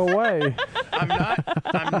away. Go away.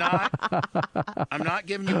 I'm not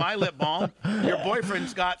giving you my lip balm. Your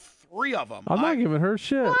boyfriend's got 3 of them. I'm not giving her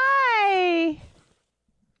shit. Why?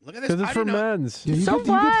 Look at this. Because it's I for didn't know- men's. Yeah, So you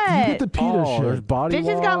get the Peter Oh, there's shit. body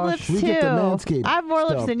Bitches wash. got lips We too. get the Manscaped I have more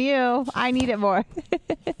lips stuff. than you. I need it more.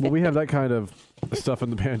 Well, we have that kind of stuff in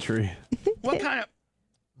the pantry. What kind of?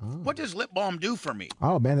 What does lip balm do for me?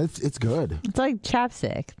 Oh, man, it's good. It's like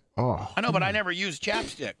chapstick. Oh, I know, but I never use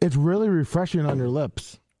chapstick. it's really refreshing on your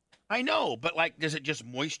lips I know, but like, does it just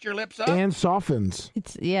moist your lips up? and softens.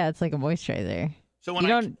 It's like a moisturizer. So when You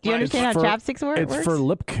I don't? Do you when I- understand how for- chapsticks work? It's for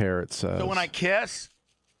lip care, it says. So when I kiss,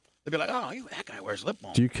 they'll be like, "Oh, that guy wears lip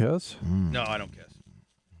balm." Do you kiss? No, I don't kiss.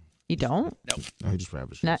 You don't? No, I just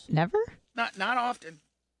ravishes. Never? not often.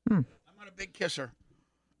 Hmm. I'm not a big kisser.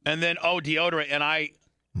 And then deodorant, and I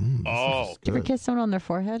Do you ever kiss someone on their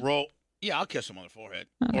forehead? roll. Yeah, I'll kiss them on the forehead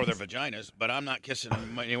or their vaginas, but I'm not kissing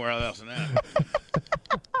them anywhere else than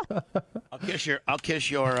that. I'll kiss your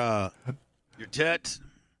tits,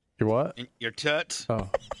 Your what? and your tits, Oh.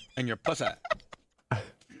 and your pussy.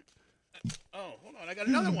 Oh, hold on, I got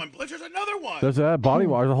another one. Blitz, there's another one. There's that body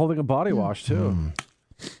wash. They're holding a body wash, too.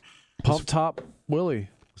 Pump Top Willie.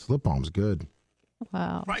 This lip balm's good.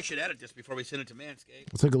 Wow. Probably should edit this before we send it to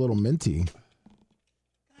Manscaped. It's like a little minty. God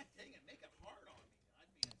dang it, make it hard on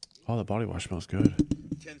me. Oh, the body wash smells good.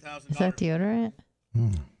 $10,000. Is that deodorant?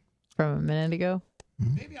 From a minute ago?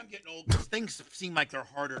 Maybe I'm getting old. 'Cause things seem like they're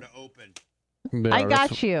harder to open. They I are. got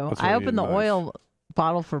That's- you. that's I what opened the need, oil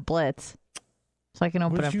bottle for Blitz. So I can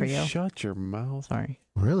open Would it for you. shut your mouth? Sorry.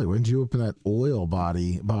 Really? When did you open that oil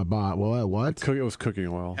body? What? It was cooking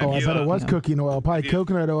oil. Have Oh, I you, thought it was cooking oil. Probably you-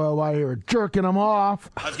 coconut oil while you were jerking them off.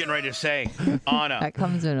 I was getting ready to say, Anna. That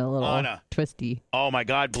comes in a little Anna. twisty. Oh my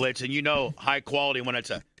God, Blitz, and you know high quality when it's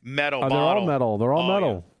a metal They're bottle. all metal. They're all Oh,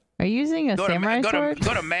 metal. Are you using a Go to, samurai go, to, sword?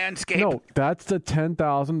 go to Manscaped. No, that's the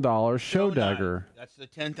 $10,000 show Knife. dagger. That's the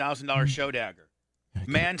 $10,000 show dagger.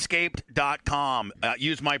 Manscaped.com.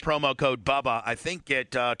 Use my promo code Bubba. I think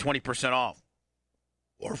get 20% off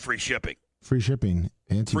or free shipping. Free shipping.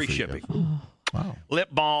 Free shipping. Wow. Lip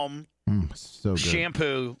balm, So good.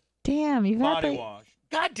 shampoo, Damn, you've had body the... wash.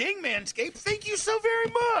 God dang, Manscaped. Thank you so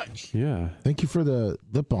very much. Yeah. Thank you for the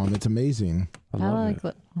lip balm. It's amazing. I I love like it.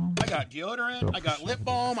 lip balm. I got deodorant. I got lip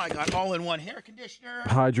balm. I got all-in-one hair conditioner.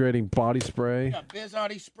 Hydrating body I spray. got Bizarre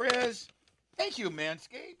Sprizz. Thank you,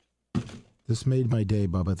 Manscaped. This made my day,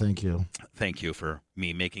 Bubba. Thank you. Thank you for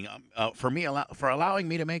me making for allowing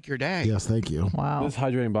me to make your day. Yes, thank you. Wow. This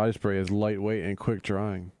hydrating body spray is lightweight and quick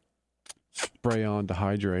drying. Spray on to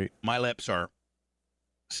hydrate. My lips are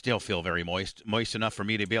still feel very moist enough for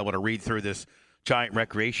me to be able to read through this Giant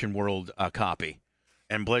Recreation World copy.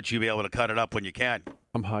 And Blitz, you be able to cut it up when you can.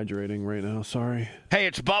 I'm hydrating right now. Sorry. Hey,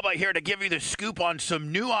 it's Bubba here to give you the scoop on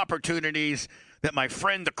some new opportunities that my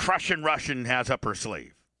friend the Crushin' Russian has up her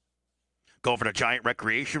sleeve. Go over to Giant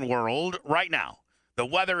Recreation World right now. The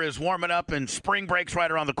weather is warming up and spring break's right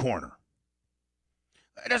around the corner.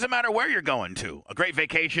 It doesn't matter where you're going to. A great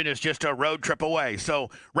vacation is just a road trip away. So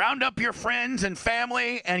round up your friends and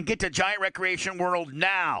family and get to Giant Recreation World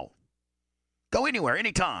now. Go anywhere,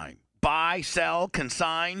 anytime. Buy, sell,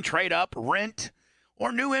 consign, trade up, rent,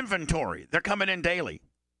 or new inventory. They're coming in daily.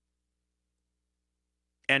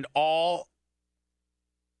 And all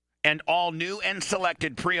new and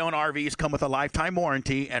selected pre-owned RVs come with a lifetime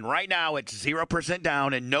warranty, and right now it's 0%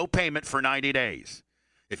 down and no payment for 90 days.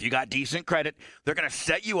 If you got decent credit, they're going to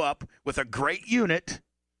set you up with a great unit.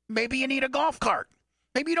 Maybe you need a golf cart.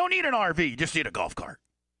 Maybe you don't need an RV, you just need a golf cart.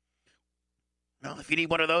 Well, if you need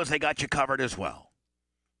one of those, they got you covered as well.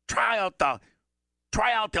 Try out the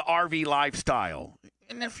RV lifestyle.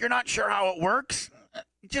 And if you're not sure how it works,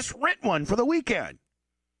 just rent one for the weekend.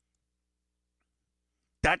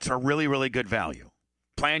 That's a really, really good value.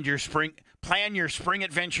 Plan your spring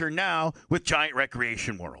adventure now with Giant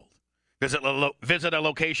Recreation World. Visit a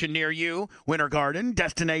location near you, Winter Garden,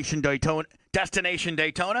 Destination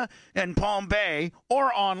Daytona, and Palm Bay,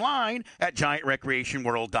 or online at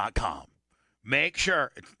GiantRecreationWorld.com. Make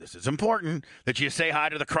sure, this is important, that you say hi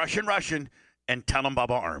to the Crushing Russian and tell them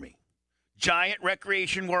Bubba Army.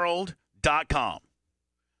 GiantRecreationWorld.com.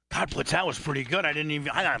 God, Blitz, that was pretty good. I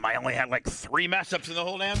only had like 3 mess-ups in the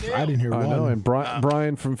whole damn deal. I didn't hear one. I know, and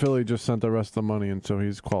Brian from Philly just sent the rest of the money, and so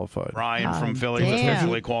he's qualified. Brian from Philly was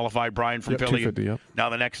officially qualified. Brian from Philly. 250, yep. Now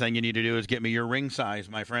the next thing you need to do is get me your ring size,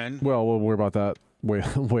 my friend. Well, we'll worry about that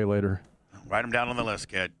way later. Write them down on the list,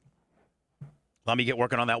 kid. Let me get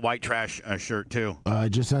working on that white trash shirt, too. I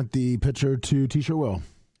just sent the picture to T-shirt Will.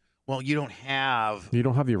 Well, you don't have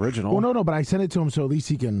the original. Well, no, but I sent it to him so at least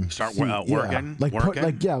he can start working. Yeah.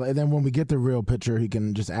 And then when we get the real picture, he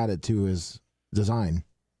can just add it to his design.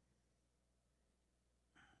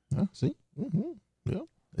 Oh, see? Mm-hmm. Yeah.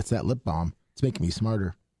 It's that lip balm. It's making me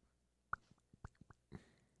smarter.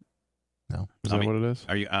 No. Is that what it is?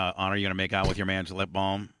 Are you going to make out with your man's lip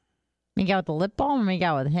balm? Make out with the lip balm or make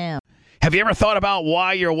out with him? Have you ever thought about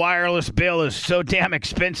why your wireless bill is so damn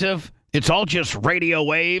expensive? It's all just radio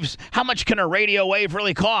waves. How much can a radio wave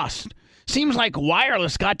really cost? Seems like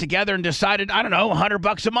wireless got together and decided, I don't know,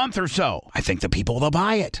 $100 a month or so. I think the people will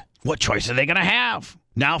buy it. What choice are they going to have?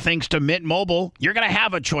 Now, thanks to Mint Mobile, you're going to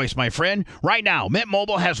have a choice, my friend. Right now, Mint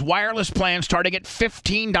Mobile has wireless plans starting at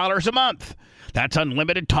 $15 a month. That's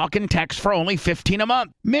unlimited talk and text for only $15 a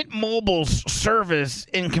month. Mint Mobile's service,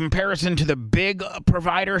 in comparison to the big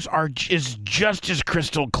providers, is just as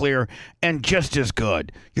crystal clear and just as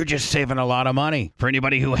good. You're just saving a lot of money. For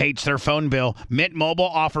anybody who hates their phone bill, Mint Mobile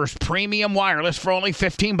offers premium wireless for only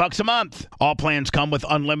 $15 a month. All plans come with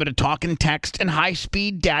unlimited talk and text and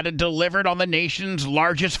high-speed data delivered on the nation's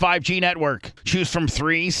largest 5G network. Choose from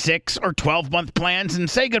 3, 6, or 12-month plans and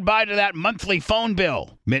say goodbye to that monthly phone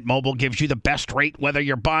bill. Mint Mobile gives you the best rate whether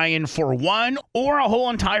you're buying for one or a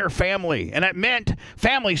whole entire family. And at Mint,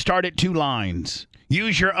 families start at 2 lines.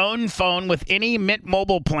 Use your own phone with any Mint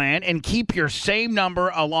Mobile plan and keep your same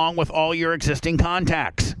number along with all your existing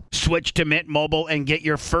contacts. Switch to Mint Mobile and get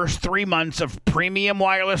your first 3 months of premium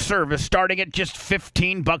wireless service starting at just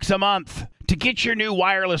 $15 a month. To get your new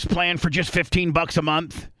wireless plan for just $15 a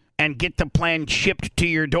month and get the plan shipped to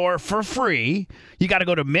your door for free, you got to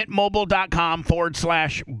go to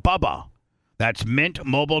mintmobile.com/Bubba. That's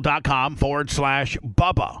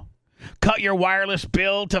mintmobile.com/Bubba. Cut your wireless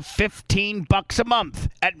bill to $15 a month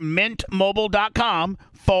at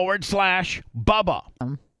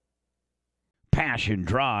mintmobile.com/Bubba. Passion,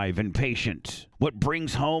 drive, and patience. What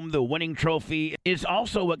brings home the winning trophy is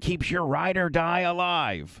also what keeps your ride or die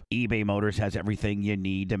alive. eBay Motors has everything you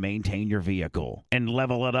need to maintain your vehicle and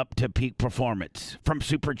level it up to peak performance. From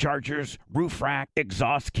superchargers, roof rack,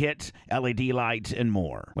 exhaust kits, LED lights, and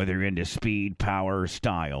more. Whether you're into speed, power, or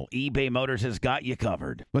style, eBay Motors has got you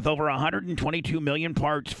covered. With over 122 million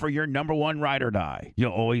parts for your number one ride or die,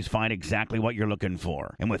 you'll always find exactly what you're looking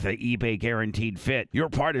for. And with the eBay Guaranteed Fit, your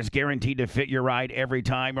part is guaranteed to fit your ride every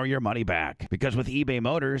time or your money back. Because with eBay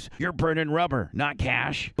Motors, you're burning rubber, not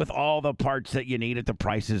cash, with all the parts that you need at the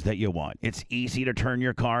prices that you want. It's easy to turn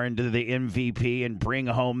your car into the MVP and bring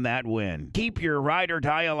home that win. Keep your ride or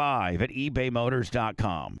die alive at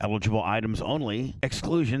ebaymotors.com. Eligible items only.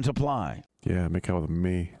 Exclusions apply. Yeah, make out with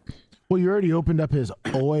me. Well, you already opened up his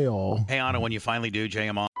oil. Hey, Anna, when you finally do,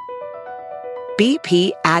 JM.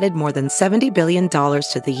 BP added more than $70 billion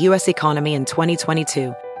to the U.S. economy in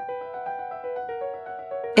 2022.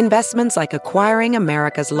 Investments like acquiring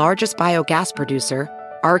America's largest biogas producer,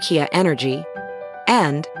 Archaea Energy,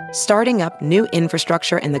 and starting up new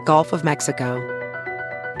infrastructure in the Gulf of Mexico.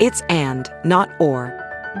 It's and, not or.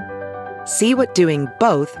 See what doing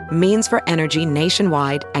both means for energy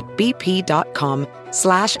nationwide at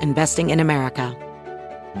bp.com/investing in America.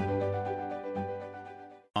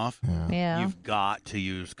 Yeah. You've got to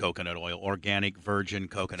use coconut oil, organic virgin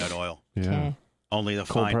coconut oil. Yeah. Okay. Only the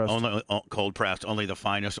cold pressed. Only the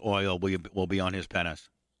finest oil will be on his penis.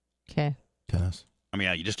 Okay. Tennis. I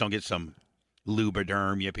mean, you just don't get some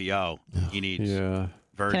Lubriderm yippee-o. He needs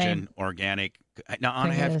virgin, organic. Now,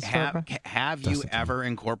 Anna, have you ever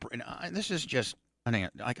incorporated? This is just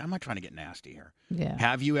like I'm not trying to get nasty here. Yeah.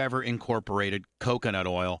 Have you ever incorporated coconut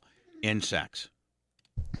oil in sex?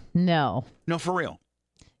 No. No, for real.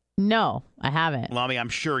 No, I haven't. Lummy, I'm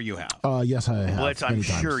sure you have. Yes, I have. Blitz, I'm many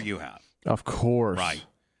times. sure you have. Of course. Right.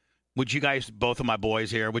 Would you guys, both of my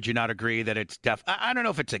boys here, would you not agree that it's I don't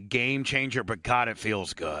know if it's a game changer, but God, it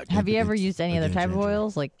feels good. Have you ever used any other type of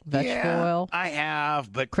oils, like vegetable oil? I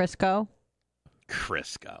have, but Crisco?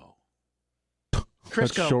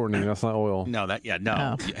 That's shortening. That's not oil. No, no.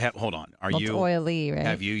 Oh. Hold on. It's oily, right?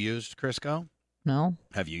 Have you used Crisco? No.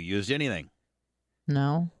 Have you used anything?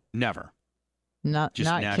 No. Never. Not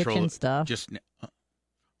natural kitchen stuff.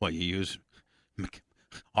 What you use?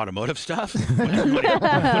 Automotive stuff? What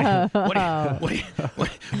are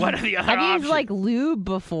the other I've used lube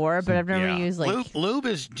before, but I've never used lube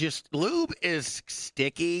is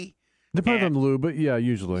sticky. Depends on the lube, but yeah,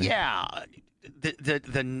 usually. Yeah.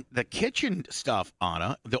 The kitchen stuff,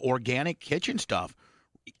 Anna, the organic kitchen stuff.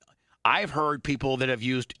 I've heard people that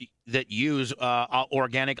use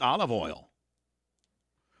organic olive oil.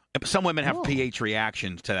 Some women have pH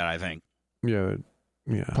reactions to that, I think. Yeah.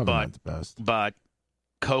 Probably not the best. But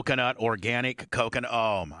organic coconut,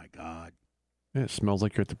 oh my God. Yeah, it smells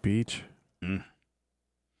like you're at the beach. Mm.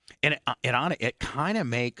 And it kind of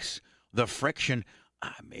makes the friction,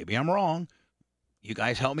 maybe I'm wrong. You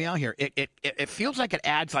guys help me out here. It feels like it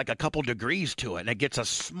adds a couple degrees to it, and it gets a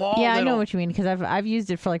small. Yeah, I know what you mean because I've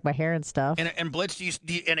used it for my hair and stuff. And Blitz, you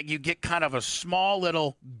get kind of a small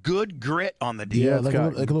little good grit on the deal. Yeah, like a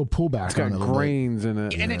little pullback. It's got grains in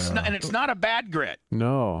it, and it's not a bad grit.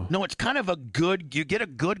 No, it's kind of a good. You get a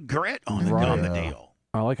good grit on the deal.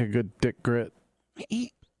 I like a good dick grit.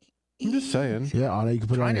 I'm just saying. Yeah, Anna, you can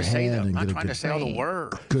put it on your hand and get a say all the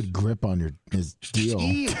words. Good grip on his deal.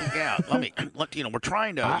 Yeah, we're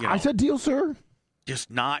trying to. I said deal, sir. Just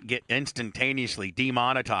not get instantaneously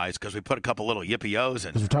demonetized because we put a couple little yippee-os in.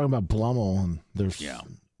 Because we're talking about Blummel, and there's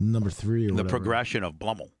number 3 or the whatever. progression of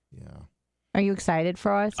Blummel. Yeah. Are you excited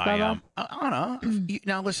for us, Bubba? Anna,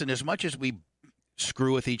 now listen, as much as we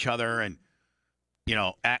screw with each other and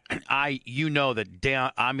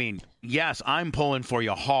yes, I'm pulling for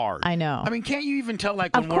you hard. I know. Can't you even tell?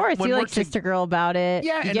 Of course, you're like sister girl about it.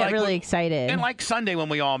 Yeah, you get really excited. And Sunday when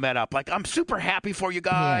we all met up, I'm super happy for you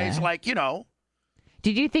guys. Yeah.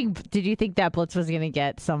 Did you think that Blitz was gonna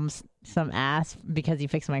get some ass because he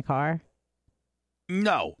fixed my car?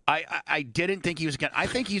 No, I didn't think he was gonna. I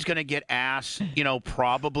think he's gonna get ass.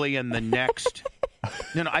 Probably in the next.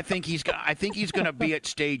 No, I think he's gonna be at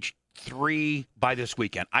stage 3 by this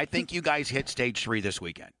weekend. I think you guys hit stage 3 this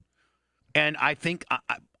weekend. And I think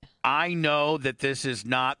I know that this is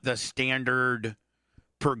not the standard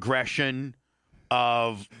progression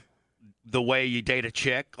of the way you date a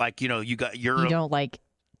chick. You don't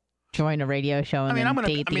join a radio show and then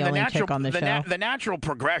date the only chick on the show. The natural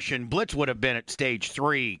progression, Blitz would have been at stage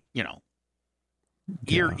 3, years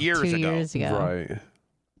 2 years ago. Right.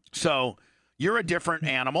 So you're a different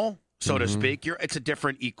animal, so to speak. It's a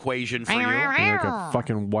different equation for you. You're like a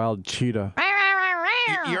fucking wild cheetah.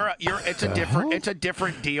 It's a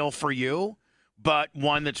different deal for you, but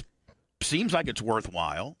one that seems like it's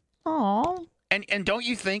worthwhile. Aww. And don't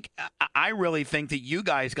you think? I really think that you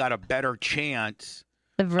guys got a better chance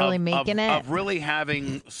of really making it, of really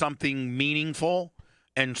having something meaningful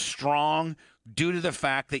and strong, due to the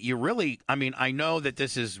fact that you really. I know that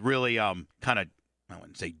this is really kind of, I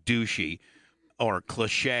wouldn't say douchey or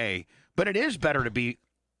cliche, but it is better to be.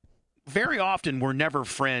 Very often, we're never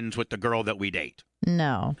friends with the girl that we date.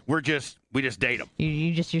 No, we just date them.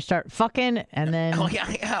 You start fucking, and then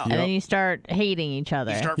and then you start hating each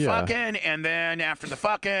other. You start fucking, and then after the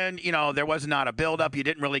fucking, there was not a build up. You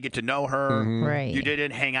didn't really get to know her. Right. You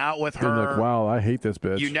didn't hang out with her. You're like, wow, I hate this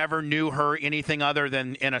bitch. You never knew her anything other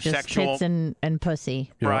than in a just sexual tits and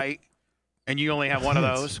pussy. Right. And you only have one of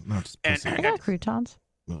those. I got croutons.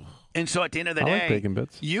 And so at the end of the I day, like bacon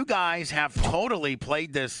bits. You guys have totally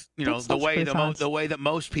played this, the way that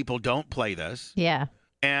most people don't play this. Yeah.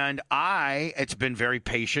 And it's been very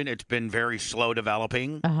patient. It's been very slow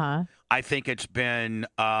developing. Uh-huh. I think it's been,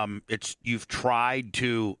 you've tried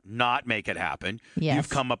to not make it happen. Yes. You've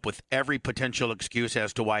come up with every potential excuse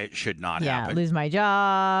as to why it should not happen. Lose my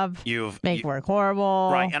job. Make work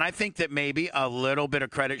horrible. Right. And I think that maybe a little bit of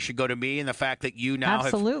credit should go to me in the fact that you now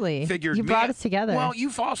have figured you brought us together. Well,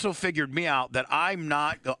 you've also figured me out that I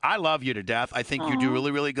love you to death. I think you do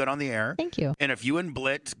really, really good on the air. Thank you. And if you and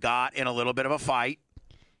Blitz got in a little bit of a fight,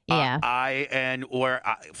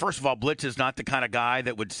 first of all, Blitz is not the kind of guy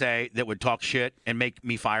that would talk shit and make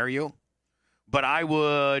me fire you. But I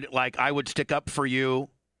would stick up for you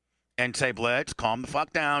and say, Blitz, calm the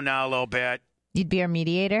fuck down now a little bit. You'd be our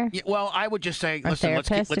mediator? Yeah, well, I would just say, our listen,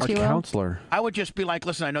 let's our counselor. I would just be like,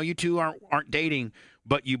 listen, I know you two aren't dating,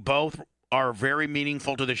 but you both are very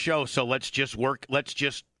meaningful to the show. So let's just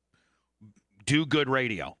do good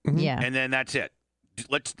radio. Mm-hmm. Yeah. And then that's it.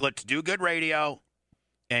 Let's do good radio.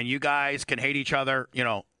 And you guys can hate each other,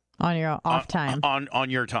 on your off time. On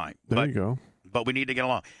your time. There you go. but we need to get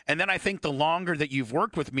along. And then I think the longer that you've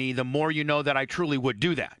worked with me, the more you know that I truly would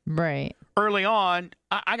do that. Right. Early on,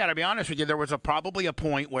 I got to be honest with you, there was probably a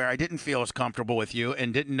point where I didn't feel as comfortable with you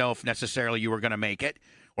and didn't know if necessarily you were going to make it,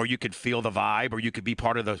 or you could feel the vibe, or you could be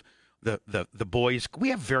part of the boys. We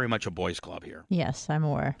have very much a boys club here. Yes, I'm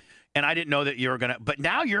aware. And I didn't know that you were going to, but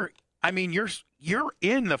now you're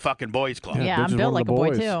in the fucking boys club. Yeah, I'm built like a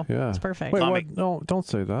boy too. Yeah. It's perfect. Wait, what? No, don't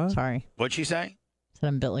say that. Sorry. What'd she say? Said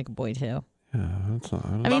I'm built like a boy too. Yeah, that's not.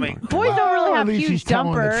 I mean, boys don't really have huge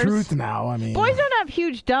dumpers. The truth now. I mean, boys don't have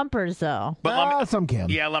huge dumpers though. But some can.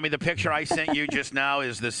 Yeah, let me. The picture I sent you just now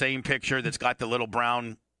is the same picture that's got the little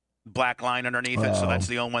brown black line underneath it. So that's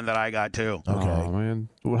the only one that I got too. Okay. Oh man,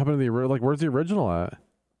 what happened to where's the original at?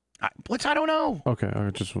 I don't know. Okay, I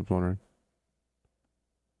just was wondering.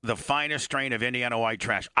 The finest strain of Indiana white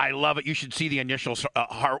trash. I love it. You should see the initial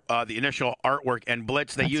artwork and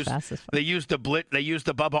Blitz. They used the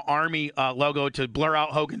Bubba Army logo to blur out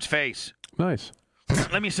Hogan's face. Nice.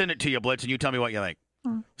 Let me send it to you, Blitz, and you tell me what you think.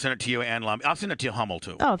 Send it to you and Lummy. I'll send it to you, Hummel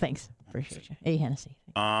too. Oh, thanks. Appreciate you. Hey, Hennessy.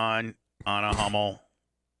 On a Hummel,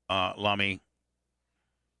 Lummy,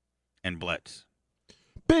 and Blitz.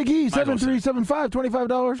 Big E 7375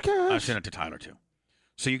 $25 cash. I'll send it to Tyler too.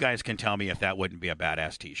 So you guys can tell me if that wouldn't be a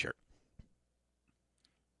badass T-shirt.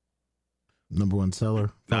 Number one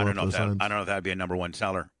seller. I don't know if that'd be a number one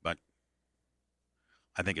seller, but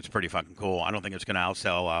I think it's pretty fucking cool. I don't think it's going to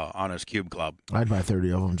outsell Anna's Cube Club. I'd buy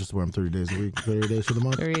 30 of them just to wear them 30 days a week. 30 days for the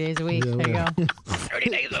month. 30 days a week. There you go. 30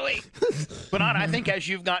 days a week. But Anna, I think as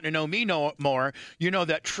you've gotten to know me more, you know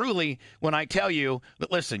that truly when I tell you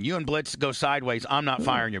that, listen, you and Blitz go sideways, I'm not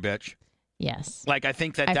firing your bitch. Yes. Like, I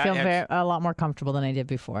think I feel a lot more comfortable than I did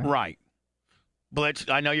before. Right. Blitz,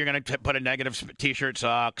 I know you're going to put a negative T-shirt,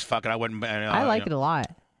 sucks. Fuck it, I wouldn't. I like it a lot.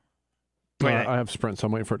 I have Sprint, so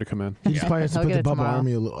I'm waiting for it to come in. He just probably has to put the Bubba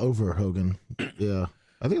Army over Hogan. Yeah.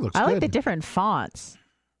 I think it looks good. I like the different fonts.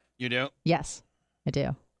 You do? Yes, I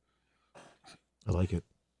do. I like it.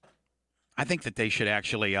 I think that they should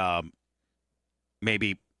actually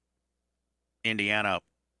maybe Indiana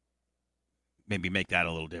make that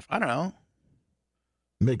a little different. I don't know.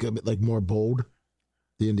 Make it like more bold,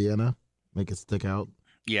 the Indiana. Make it stick out.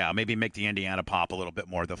 Yeah, maybe make the Indiana pop a little bit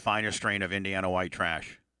more. The finest strain of Indiana white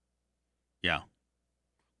trash. Yeah.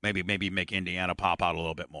 Maybe make Indiana pop out a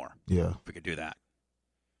little bit more. Yeah. If we could do that.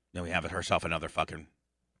 Then we have herself another fucking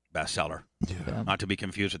bestseller. Yeah. Not to be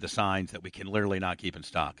confused with the signs that we can literally not keep in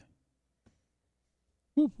stock.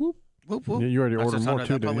 Whoop, whoop. Whoop, whoop. Yeah, you already ordered more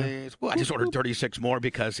too, didn't you? Well, I just ordered 36 more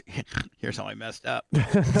because here's how I messed up.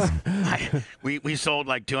 We sold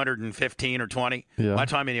like 215 or 20. Yeah. By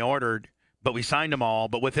the time they ordered, but we signed them all.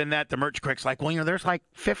 But within that, the merch crick's like, well, there's like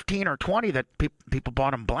 15 or 20 that people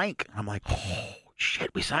bought them blank. I'm like, oh, shit,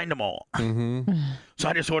 we signed them all. Mm-hmm. So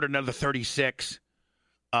I just ordered another 36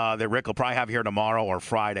 that Rick will probably have here tomorrow or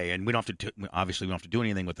Friday. And we don't have to, obviously, we don't have to do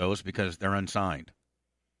anything with those because they're unsigned.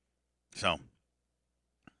 So.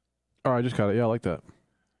 Oh, I just got it. Yeah, I like that.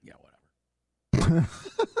 Yeah, whatever.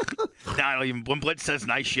 Now, I don't even, when Blitz says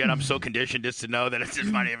nice shit, I'm so conditioned just to know that it's just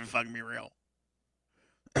not even fucking me real.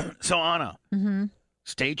 So, Anna,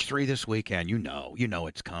 Stage 3 this weekend, you know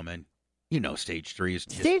it's coming. You know Stage 3 is...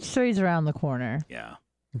 Stage 3 is around the corner. Yeah.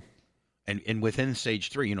 And within Stage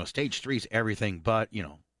 3, Stage 3 is everything but,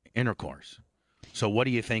 intercourse. So what do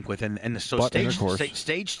you think within...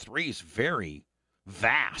 Stage 3 is very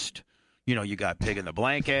vast. You got pig in the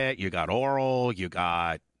blanket, you got oral, you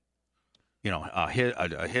got, his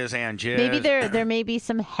and jizz. Maybe there may be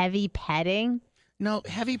some heavy petting. No,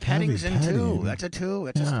 heavy petting's in 2. That's a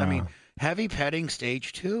 2. It's heavy petting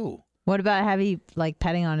Stage 2. What about heavy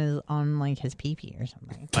petting on his pee-pee or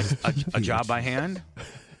something? A job by hand?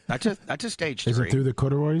 That's a Stage 3. Is it through the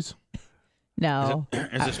corduroys? No.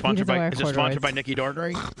 Is it sponsored by Nikki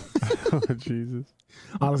Dordry? Oh, Jesus.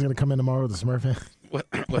 I was going to come in tomorrow with a Smurf hand.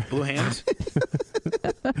 With blue hands?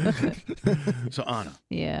 So, Anna.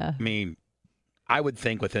 Yeah. I mean, I would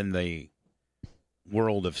think within the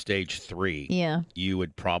world of Stage 3, you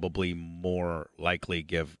would probably more likely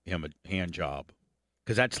give him a hand job.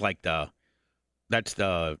 Because that's that's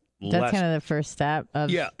kind of the first step of...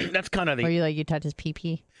 Yeah, that's kind of the... Where you touch his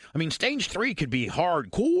pee-pee? I mean, Stage 3 could be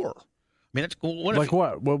hardcore. I mean, that's cool. What?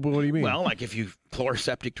 What do you mean? Well, like if you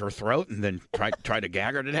chloroseptic her throat and then try to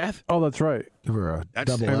gag her to death. Oh, that's right. Give her a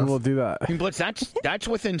double and F. we'll do that. I mean, Blitz, that's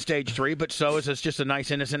within Stage 3, but so is it's just a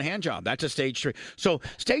nice innocent hand job. That's a Stage 3. So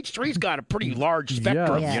Stage 3's got a pretty large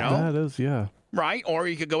spectrum, That is, yeah. Right, or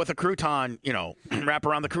you could go with a crouton, wrap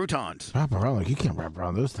around the croutons. Wrap around? You can't wrap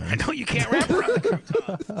around those things. No, you can't wrap around the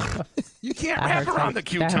croutons. You can't wrap around the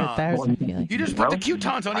croutons. You just put the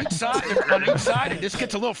croutons on each side, and just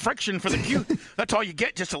gets a little friction for the cute. That's all you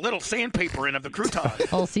get, just a little sandpaper in of the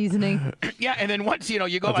crouton. All seasoning. Yeah, and then once you go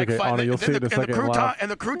That's like okay, 5 Anna, minutes, you'll and see it in a second and laugh.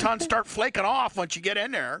 the croutons start flaking off once you get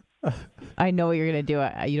in there. I know what you're gonna do.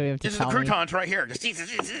 You don't have to This is tell the me. croutons right here. Just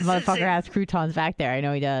Motherfucker has croutons back there. I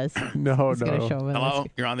know he does. No, He's gonna show him. Hello,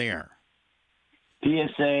 you're on the air.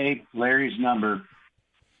 PSA, Larry's number.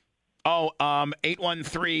 Oh,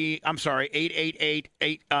 813. I'm sorry,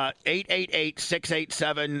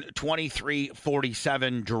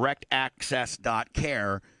 888-687-2347.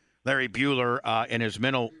 DirectAccess.care. Larry Bueller in his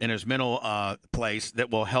mental place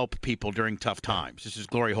that will help people during tough times. This is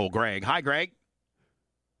Glory Hole Greg. Hi, Greg.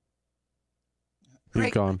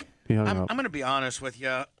 He's gone. He hung up. I'm going to be honest with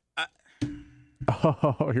you.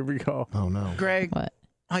 Oh, here we go. Oh, no. Greg, What?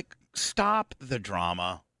 Stop the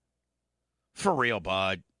drama. For real,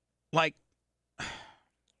 bud.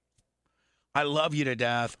 I love you to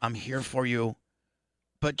death. I'm here for you.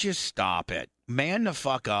 But just stop it. Man the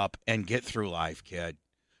fuck up and get through life, kid.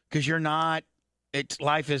 Because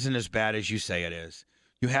life isn't as bad as you say it is.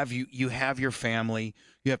 You have your family.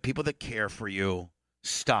 You have people that care for you.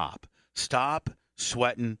 Stop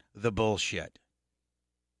sweating the bullshit.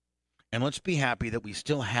 And let's be happy that we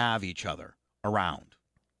still have each other around.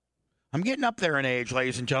 I'm getting up there in age,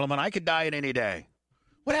 ladies and gentlemen. I could die at any day.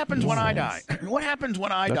 What happens when I die? What happens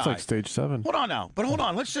when I die? That's like stage 7. Hold on now. But hold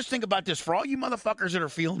on. Let's just think about this for all you motherfuckers that are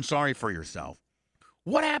feeling sorry for yourself.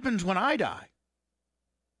 What happens when I die?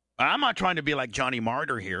 I'm not trying to be like Johnny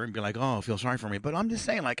Martyr here and be like, oh, feel sorry for me. But I'm just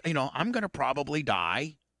saying, I'm going to probably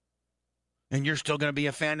die. And you're still going to be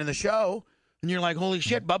a fan of the show. And you're like, holy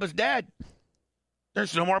shit, Bubba's dead.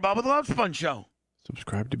 There's no more Bubba the Love Sponge show.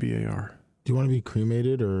 Subscribe to BAR. Do you want to be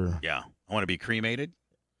cremated or? Yeah, I want to be cremated.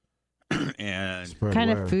 And What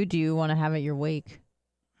kind of food do you want to have at your wake?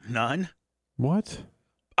 none. What?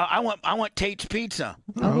 I want Tate's Pizza.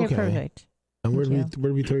 Okay, perfect. And where Thank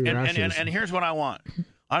do we throw your ashes? And here's what I want.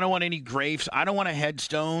 I don't want any graves. I don't want a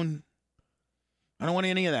headstone. I don't want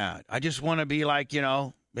any of that. I just want to be like,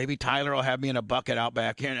 maybe Tyler will have me in a bucket out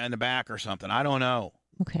back in the back or something. I don't know.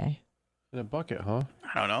 Okay. In a bucket, huh?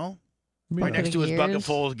 I don't know. Yeah. Right next to his Gears. bucket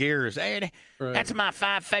full of gears. Hey, Right. that's my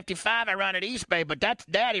 555 I run at East Bay, but that's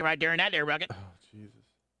Daddy right there in that there bucket. Oh, Jesus.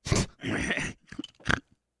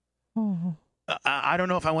 Oh. I don't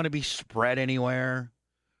know if I want to be spread anywhere.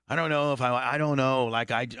 I don't know if I don't know. I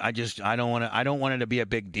don't want it to be a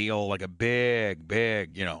big deal, like a big,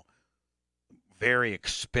 very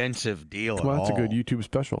expensive deal Well, at that's all. a good YouTube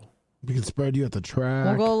special. We can spread you at the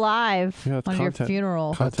track. We'll go live Yeah, it's on your content.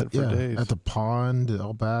 funeral. Content for days. At the pond,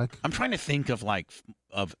 all back. I'm trying to think of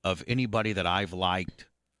of anybody that I've liked,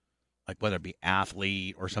 like whether it be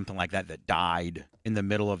athlete or something like that died in the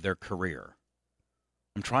middle of their career.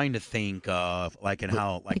 I'm trying to think of Like an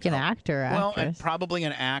actor, Well, actress. probably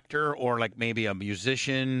an actor or like maybe a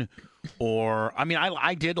musician, or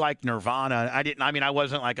I did like Nirvana. I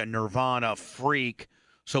wasn't like a Nirvana freak.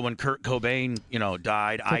 So when Kurt Cobain,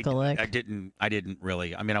 died, I didn't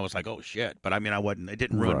really. I was like, oh shit, but I wasn't. It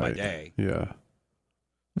didn't ruin my day. Yeah.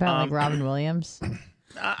 About like Robin Williams,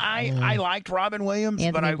 I liked Robin Williams,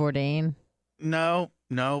 Anthony but Bourdain. No.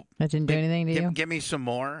 That didn't do anything to you? Give me some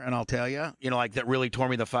more, and I'll tell you. Like that really tore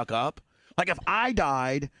me the fuck up. Like if I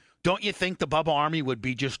died, don't you think the Bubba Army would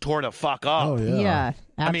be just tore the fuck up? Oh yeah. Yeah,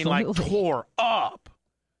 absolutely. like tore up.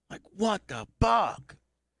 Like what the fuck?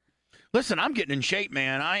 Listen, I'm getting in shape,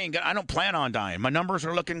 man. I don't plan on dying. My numbers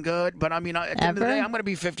are looking good, but at the end of the day, I'm going to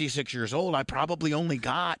be 56 years old. I probably only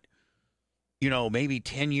got, maybe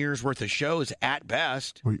 10 years worth of shows at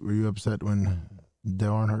best. Were you upset when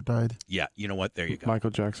Dale Earnhardt died? Yeah, you know what? There you go. Michael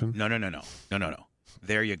Jackson. No.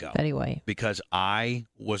 There you go. Anyway, Because I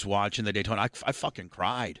was watching the Daytona. I fucking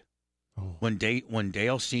cried. Oh. When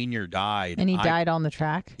Dale Sr. died. and he died on the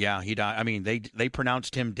track. Yeah, he died. They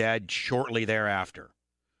pronounced him dead shortly thereafter.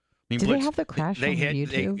 Did they have the crash on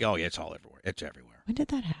YouTube? Oh, yeah, it's all everywhere. It's everywhere. When did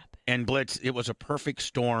that happen? And Blitz, it was a perfect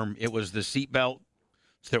storm. It was the seatbelt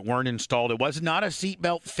that weren't installed. It was not a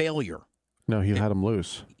seatbelt failure. No, he had him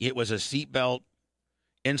loose. It was a seatbelt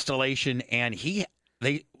installation, and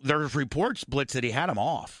there's reports, Blitz, that he had him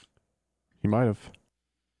off. He might have.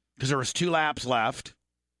 Because there was 2 laps left,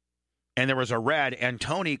 and there was a red, and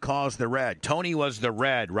Tony caused the red. Tony was the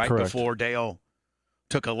red right Correct. before Dale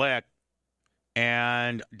took a lick.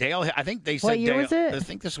 And Dale, I think they said What year Dale, was it? I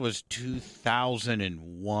think this was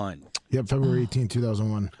 2001. Yep, February 18,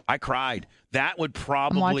 2001. I cried. That would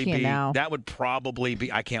probably watching it be. now. That would probably be.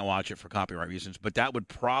 I can't watch it for copyright reasons, but that would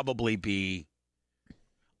probably be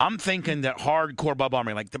I'm thinking that hardcore Bubba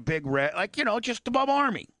Army, like the big red, like, just the Bubba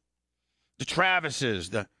Army. The Travises,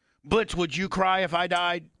 the Blitz, would you cry if I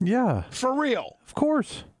died? Yeah. For real? Of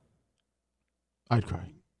course. I'd cry.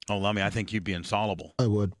 Oh, Lummy, I think you'd be insoluble. I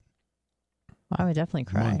would. I would definitely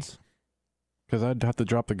cry. Because I'd have to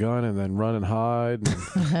drop the gun and then run and hide.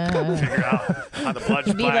 Figure out how the blood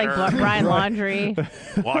You'd be like Brian Laundry.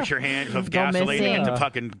 Wash your hands with Go gasoline missing. and get the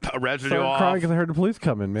fucking residue Started off. crying because I heard the police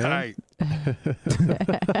coming, man.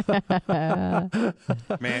 Right.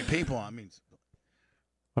 Man, people,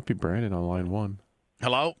 Might be Brandon on line 1.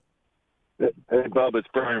 Hello? Hey, Bob, it's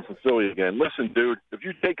Brian from Philly again. Listen, dude, if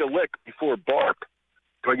you take a lick before bark,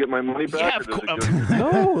 do I get my money back? Yeah, or of does it course. go-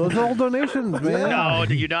 No, those are all donations, man. No,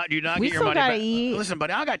 do you not We get your still money gotta back? eat. Listen,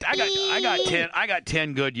 buddy, I got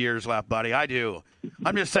 10 good years left, buddy. I do.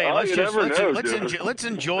 I'm just saying, Oh, let's you just never know, dude. let's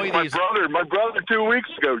enjoy My these. brother 2 weeks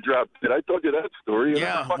ago dropped it. I told you that story. You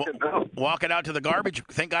Yeah, never fucking know. walking out to the garbage.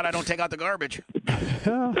 Thank God I don't take out the garbage.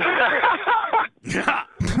 All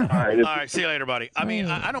All right. right, see you later, buddy. I mean,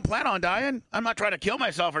 I don't plan on dying. I'm not trying to kill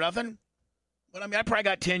myself or nothing. But I mean, I probably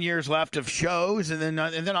got 10 years left of shows, and then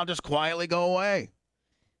I'll just quietly go away.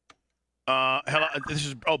 Hello, this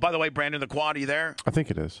is. Oh, by the way, Brandon the Quad, are you there? I think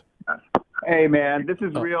it is. Hey, man, this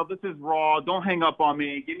is real. This is raw. Don't hang up on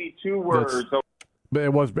me. Give me 2 words. But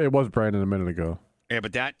it was Brandon a minute ago. Yeah,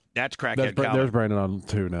 but that's crackhead Calvin. There's Brandon on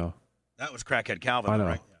 2 now. That was crackhead Calvin. I know.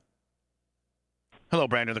 Right? Hello,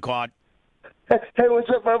 Brandon the Quad. Hey, what's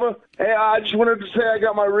up, Bubba? Hey, I just wanted to say I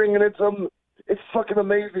got my ring, and it's fucking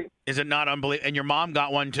amazing. Is it not unbelievable? And your mom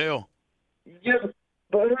got one too. Yeah,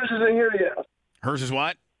 but hers isn't here yet. Hers is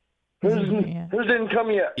what? Hers didn't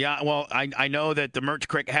come yet. Yeah, well, I know that the Merch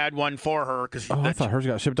Crick had one for her because I thought hers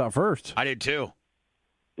got shipped out first. I did too.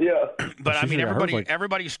 Yeah. But I She mean, should've heard,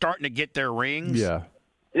 everybody's starting to get their rings. Yeah.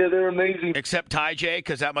 Yeah, they're amazing. Except Ty J,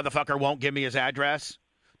 because that motherfucker won't give me his address.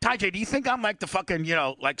 Ty J, do you think I'm like the fucking,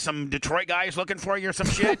 like some Detroit guys looking for you or some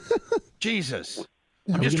shit? Jesus.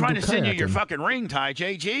 Yeah, I'm we just can trying do to send you your kayaking. fucking ring, Ty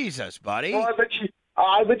J. Jesus, buddy. Well,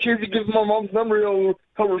 I bet you if you give my mom's number, he'll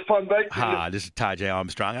respond back to you. This is Ty J.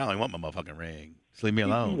 Armstrong. I only want my motherfucking ring. Just leave me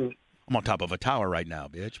alone. I'm on top of a tower right now,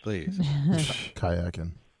 bitch. Please.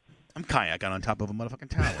 Kayaking. I'm kayaking on top of a motherfucking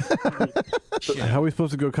tower. How are we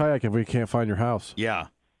supposed to go kayak if we can't find your house? Yeah.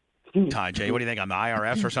 Ty J, what do you think? I'm the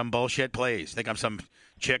IRS or some bullshit? Please. Think I'm some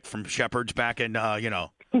chick from Shepherd's back in,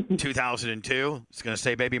 2002? It's going to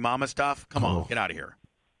say baby mama stuff? Come on, get out of here.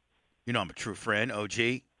 You know I'm a true friend,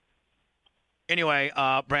 OG. Anyway,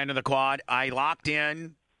 Brandon the Quad, I locked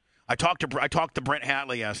in. I talked to Brent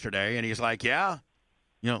Hatley yesterday, and he's like, yeah,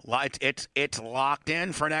 it's locked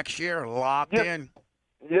in for next year. Locked in.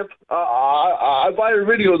 Yep. I buy her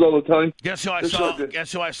videos all the time. Guess who I They're saw? so good.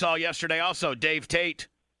 Guess who I saw yesterday? Also, Dave Tate.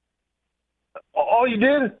 Oh, you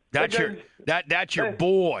did? That's your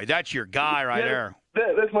boy. That's your guy right there.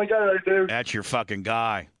 That's my guy right there. That's your fucking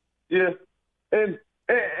guy. Yeah. And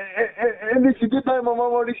if you did that, my mom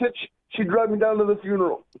already said she'd drive me down to the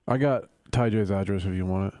funeral. I got Ty J's address if you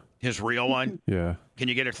want it. His real one. Yeah. Can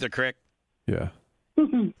you get it to the crick? Yeah.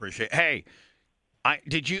 Appreciate it. Hey,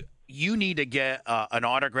 you need to get an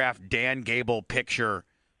autographed Dan Gable picture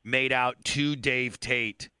made out to Dave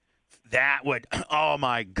Tate. That would, oh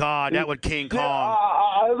my God, that would King Kong.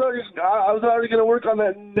 I was already going to work on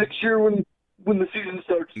that next year when the season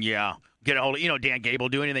starts. Yeah, get a hold of Dan Gable.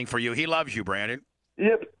 Do anything for you. He loves you, Brandon.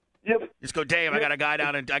 Yep. Just go, Dave. Yep. I got a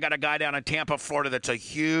guy down in Tampa, Florida. That's a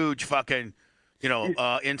huge fucking,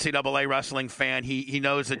 NCAA wrestling fan. He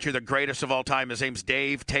knows that you're the greatest of all time. His name's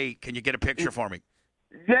Dave Tate. Can you get a picture for me?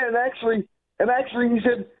 Yeah, and actually, he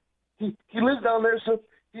said he lives down there, so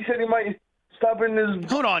he said he might stop in his.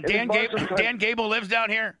 Hold on, Dan Gable lives down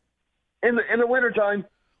here in the wintertime.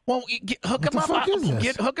 Well, hook him up.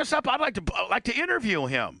 Hook us up. I'd like to interview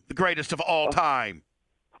him, the greatest of all time.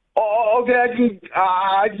 Oh, okay.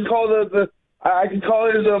 I can call I can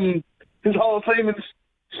call his Hall of Fame and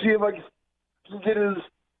see if I can get his.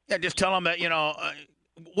 Yeah, just tell him that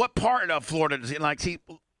what part of Florida does he like? See,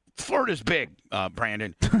 Florida's big,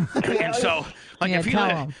 Brandon, and so if he if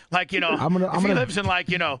he lives in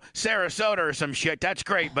Sarasota or some shit, that's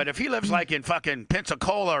great. But if he lives in fucking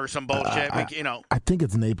Pensacola or some bullshit, I think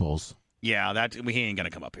it's Naples. Yeah, he ain't gonna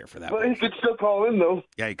come up here for that. But he could still call in though.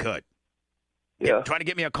 Yeah, he could. Yeah, try to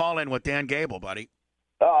get me a call in with Dan Gable, buddy.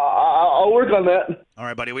 I'll work on that. All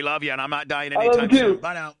right, buddy. We love you, and I'm not dying I love anytime you soon. too.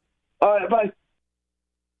 Bye now. All right, bye.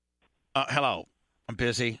 Hello. I'm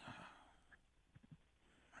busy.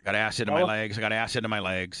 I got acid in my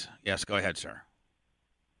legs. Yes, go ahead, sir.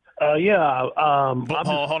 Yeah. Hold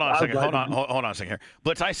on a second. Hold on a second here.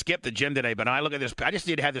 Blitz, I skipped the gym today, but I look at this. I just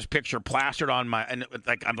need to have this picture plastered on my. And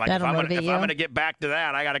I'm like, if I'm gonna get back to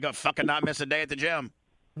that, I gotta go fucking not miss a day at the gym.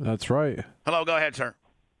 That's right. Hello, go ahead, sir.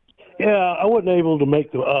 Yeah, I wasn't able to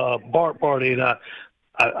make the Bart party, and I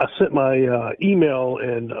sent my email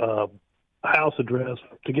and house address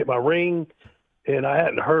to get my ring, and I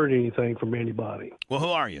hadn't heard anything from anybody. Well, who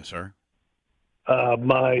are you, sir?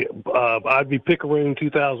 I'd be Picaroon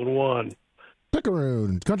 2001.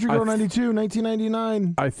 Picaroon, Country Girl 92,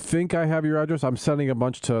 1999. I think I have your address. I'm sending a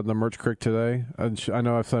bunch to the Merch Creek today. I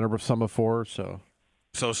know I've sent her some before, so.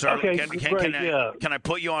 So, sir, okay, can I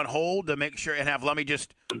put you on hold to make sure and have let me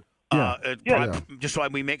just just so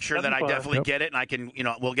we make sure that'd that I definitely get it and I can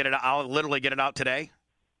we'll get it. I'll literally get it out today.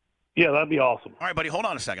 Yeah, that'd be awesome. All right, buddy, hold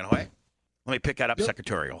on a second. Wait, let me pick that up.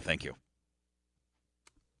 Secretarial. Thank you.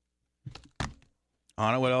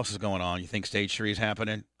 Anna, what else is going on? You think Stage 3 is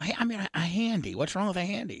happening? I mean, a handy. What's wrong with a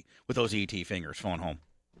handy? With those ET fingers phone home.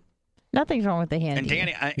 Nothing's wrong with the handy. And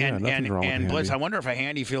Danny and Blitz, I wonder if a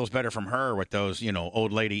handy feels better from her with those,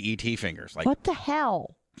 old lady ET fingers. Like what the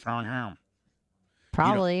hell? Phone home.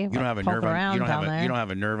 Probably. You don't have a nerve on. You don't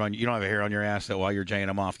have a hair on your ass that while you're jaying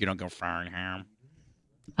them off, you don't go phone home.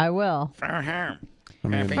 I will. Phone home. I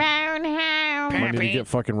mean, phone home. Might need to get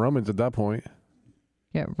fucking Romans at that point.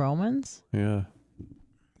 Get Romans? Yeah.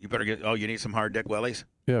 You better get. Oh, you need some hard dick wellies.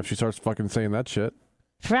 Yeah, if she starts fucking saying that shit.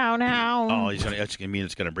 Frown home. Oh,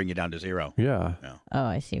 it's gonna bring you down to zero. Yeah. Oh,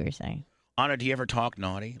 I see what you're saying. Anna, do you ever talk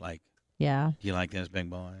naughty? Like, yeah. Do you like this, big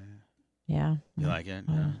boy? Yeah. You like it?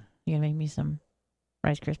 Yeah. You gonna make me some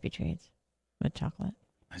Rice Krispie treats with chocolate?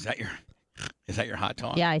 Is that your hot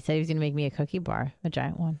talk? Yeah, I said he was gonna make me a cookie bar, a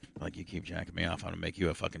giant one. Like you keep jacking me off, I'm gonna make you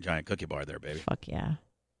a fucking giant cookie bar there, baby. Fuck yeah.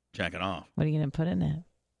 Jack it off. What are you gonna put in it?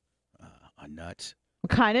 Nuts. What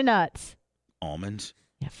kind of nuts? Almonds.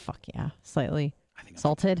 Yeah, fuck yeah. Slightly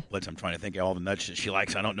salted. Blitz, I'm trying to think of all the nuts that she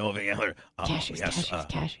likes. I don't know of any other. Cashews.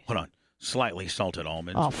 Hold on. Slightly salted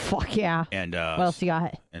almonds. Oh, fuck yeah. And what else you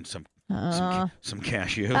got? And some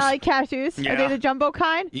cashews. I like cashews. Yeah. Are they the jumbo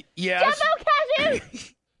kind? Yes. Jumbo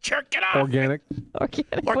cashews. Jerk it off. Organic.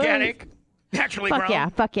 Naturally fuck grown. Yeah.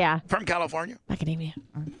 Fuck yeah. From California. Macadamia.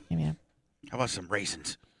 How about some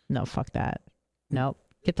raisins? No, fuck that. Nope.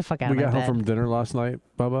 Get the fuck out of my bed. We got home from dinner last night,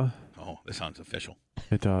 Bubba. Oh, this sounds official.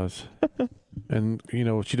 It does. And,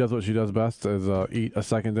 she does what she does best is eat a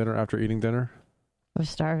second dinner after eating dinner. I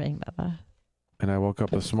was starving, Bubba. And I woke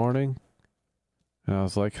up this morning, and I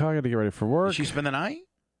was like, I got to get ready for work. Did she spend the night?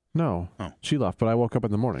 No. Oh. She left, but I woke up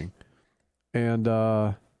in the morning. And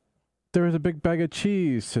there was a big bag of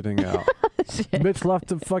cheese sitting out. Mitch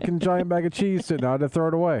left a fucking giant bag of cheese sitting out. I had to throw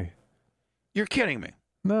it away. You're kidding me.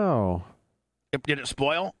 No. Did it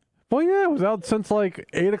spoil? Well, yeah, it was out since like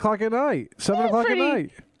 8 o'clock at night, 7 o'clock at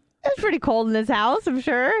night. It's pretty cold in this house, I'm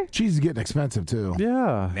sure. Cheese is getting expensive, too.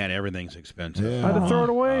 Yeah. Man, everything's expensive. Yeah. I had to throw it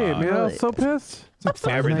away, man. I was so pissed.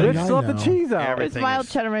 Everything. Mitch left the cheese out. It's mild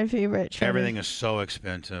cheddar, my favorite. Everything is so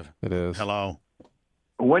expensive. It is. Hello.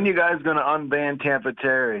 When you guys going to unban Tampa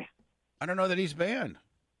Terry? I don't know that he's banned.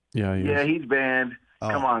 Yeah, he's banned. Oh.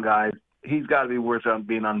 Come on, guys. He's got to be worth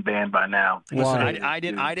being unbanned by now. Listen, I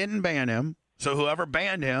didn't ban him. So whoever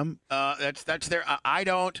banned him, that's their. I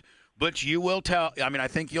don't. But you will tell. I mean, I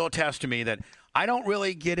think you'll attest to me that I don't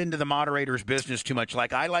really get into the moderator's business too much.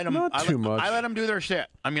 Like I let them. Not too much. I let them do their shit.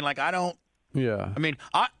 I mean, like I don't. Yeah. I mean,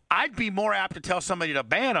 I'd be more apt to tell somebody to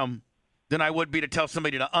ban them than I would be to tell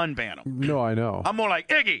somebody to unban them. No, I know. I'm more like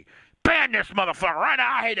Iggy, ban this motherfucker right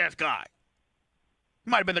now. I hate this guy.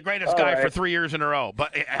 He might have been the greatest guy for 3 years in a row,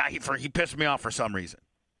 but he pissed me off for some reason.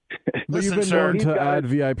 But you've been known to add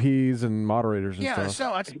VIPs and moderators and stuff.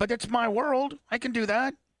 Yeah, but it's my world. I can do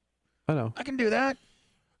that. I know. I can do that.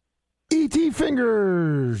 E.T.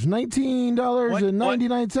 Fingers,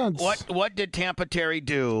 $19.99. What did Tampa Terry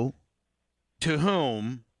do to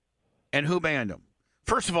whom and who banned him?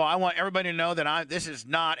 First of all, I want everybody to know that this is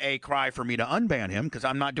not a cry for me to unban him because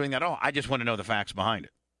I'm not doing that at all. I just want to know the facts behind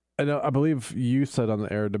it. I know. I believe you said on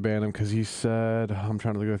the air to ban him because he said, I'm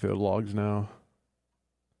trying to go through the logs now.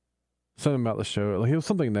 Something about the show. He was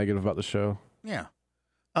something negative about the show. Yeah.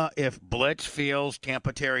 If Blitz feels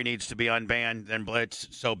Tampa Terry needs to be unbanned, then Blitz,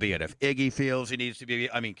 so be it. If Iggy feels he needs to be,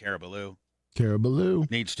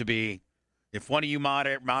 Carabaloo needs to be. If one of you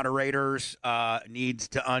moderators needs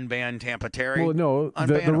to unban Tampa Terry, well, no,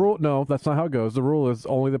 the rule. No, that's not how it goes. The rule is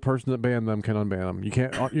only the person that banned them can unban them. You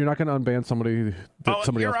can't. You're not going to unban somebody that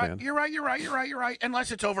somebody else banned. You're right.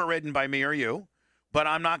 Unless it's overridden by me or you, but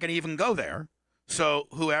I'm not going to even go there. So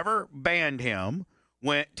whoever banned him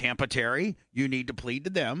went Tampa Terry. You need to plead to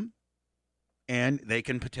them and they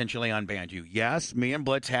can potentially unban you. Yes, me and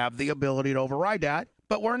Blitz have the ability to override that,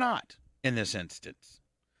 but we're not in this instance.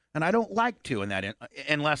 And I don't like to in that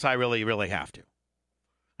unless I really, really have to.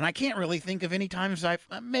 And I can't really think of any times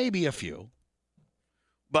maybe a few.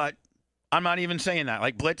 But I'm not even saying that.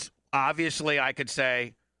 Like Blitz, obviously I could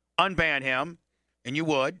say unban him, and you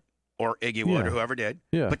would, or Iggy would, or whoever did.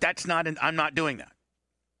 Yeah. But that's not, I'm not doing that.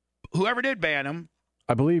 Whoever did ban him.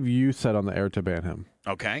 I believe you said on the air to ban him.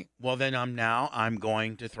 Okay. Well, then I'm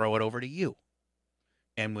going to throw it over to you.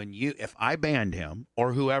 And if I banned him,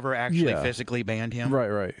 or whoever actually physically banned him,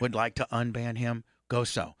 would like to unban him, go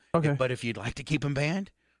so. Okay. But if you'd like to keep him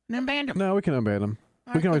banned, then ban him. No, we can unban him.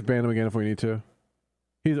 We can always ban him again if we need to.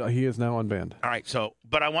 He is now unbanned. All right. So,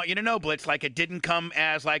 but I want you to know, Blitz, like it didn't come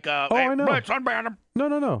as like a, I know. Blitz, unban him.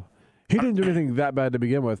 No. He didn't do anything that bad to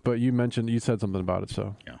begin with, but you said something about it,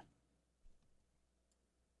 so. Yeah.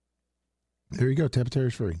 There you go. Tampa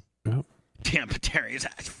Terry's free. Yep. Tampa Terry's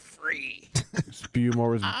free. Spew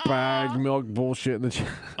more his bag milk bullshit in the chat.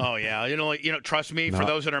 Oh yeah, trust me. For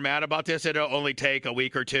those that are mad about this, it'll only take a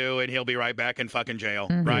week or two, and he'll be right back in fucking jail.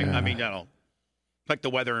 Mm-hmm. Right? Yeah. I mean, like the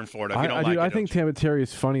weather in Florida. If you don't I think Tampa Terry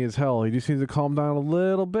is funny as hell. He just needs to calm down a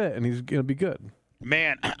little bit, and he's gonna be good.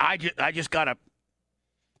 Man, I just got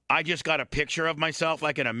a picture of myself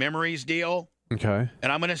like in a memories deal. Okay.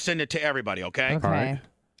 And I'm gonna send it to everybody. Okay. All right.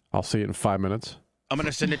 I'll see it in 5 minutes. I'm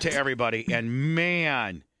gonna send it to everybody, and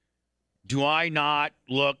man. Do I not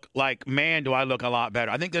look like, man, do I look a lot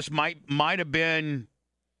better? I think this might have been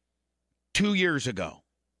 2 years ago.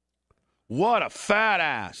 What a fat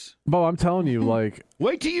ass. Bo, I'm telling you, like...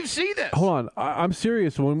 Wait till you see this. Hold on. I'm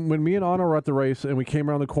serious. When me and Anna were at the race and we came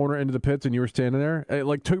around the corner into the pits and you were standing there,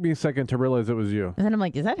 it took me a second to realize it was you. And then I'm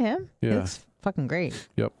like, is that him? Yeah. It's fucking great.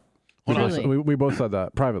 Yep. We Really? both said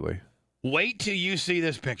that privately. Wait till you see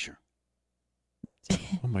this picture.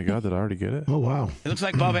 Oh my God, did I already get it? Oh, wow. It looks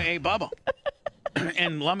like Bubba ate Bubba.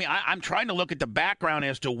 And I'm trying to look at the background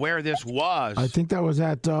as to where this was. I think that was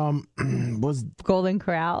at, was Golden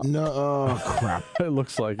Corral? No, crap. It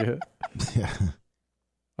looks like it. Yeah.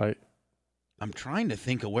 I'm trying to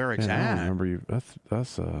think of where it's I at. don't remember you.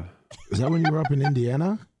 That's Is that when you were up in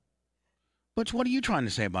Indiana? Butch, what are you trying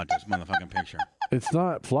to say about this motherfucking picture? It's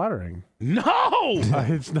not flattering. No!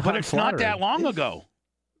 It's not but it's flattering. not that long ago.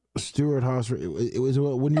 Stewart House. It was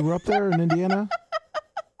when you were up there in Indiana?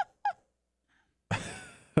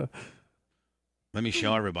 Let me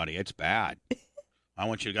show everybody. It's bad. I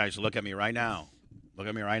want you guys to look at me right now. Look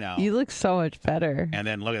at me right now. You look so much better. And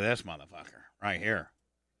then look at this motherfucker right here.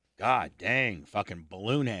 God dang, fucking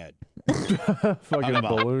balloon head. Fucking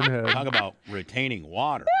balloon head. Talk about retaining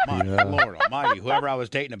water. My Lord almighty. Whoever I was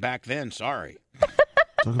dating back then, sorry.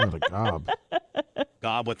 Talking about a gob.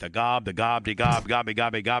 Gob with the gob, the gobby, gobby,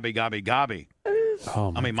 gobby, gobby.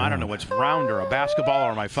 Oh I mean, I don't know what's rounder, a basketball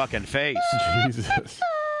or my fucking face. Jesus.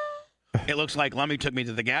 It looks like Lummy took me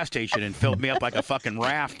to the gas station and filled me up like a fucking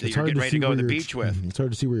raft that you're getting ready to go to the beach with. It's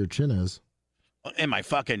hard to see where your chin is. And my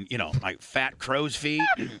fucking, my fat crow's feet,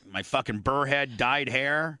 my fucking burr head dyed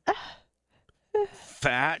hair.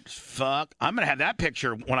 Fat fuck. I'm going to have that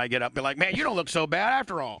picture when I get up. Be like, man, you don't look so bad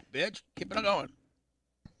after all, bitch. Keep it going.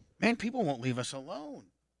 Man, people won't leave us alone.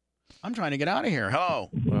 I'm trying to get out of here. Hello.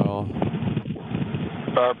 Well.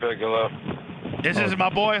 Hello. This is my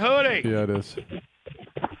boy Hoodie. Yeah, it is.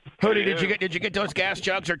 Hoodie, did you get those gas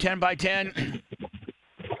jugs or 10x10?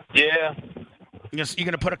 Yeah. You're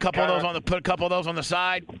gonna put a couple of those on the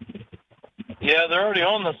side. Yeah, they're already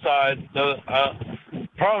on the side. The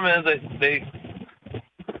problem is that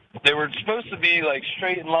they were supposed to be like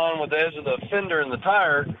straight in line with the edge of the fender and the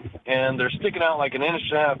tire, and they're sticking out like an inch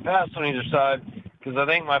and a half past on either side. Because I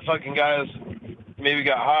think my fucking guys maybe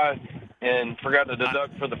got high and forgot to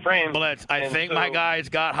deduct for the frame. I think my guys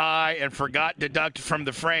got high and forgot to deduct from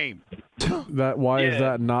the frame. Why is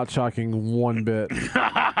that not shocking one bit?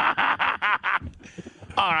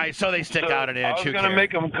 All right, so they stick out an inch. I was going to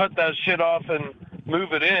make them cut that shit off and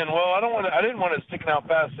move it in. Well, I didn't want it sticking out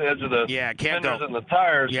past the edge of the fenders and the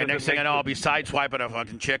tires. Yeah, next thing I know, I'll be sideswiping a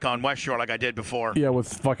fucking chick on West Shore like I did before. Yeah, with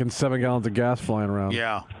fucking 7 gallons of gas flying around.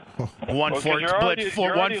 Yeah. 1/4 split.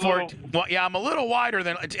 1/4. Yeah, I'm a little wider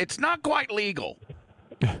than. It's not quite legal.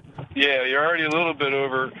 Yeah, you're already a little bit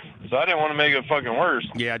over, so I didn't want to make it fucking worse.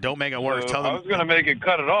 Yeah, don't make it worse. So Tell them. I was going to make it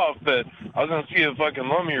cut it off, but I was going to see if fucking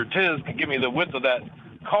Lummy or Tiz could give me the width of that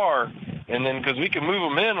car, and then because we can move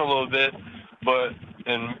them in a little bit, but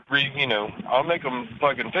I'll make them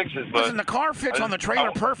fucking fix it. But listen, the car fits on the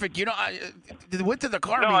trailer perfect. The width of the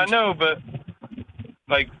car. No, I know, but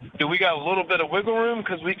do we got a little bit of wiggle room?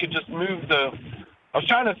 Because we could just move the I was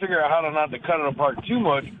trying to figure out how to not to cut it apart too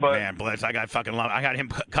much, but man, Blitz, I got him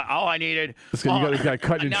cut. All I needed. You got this guy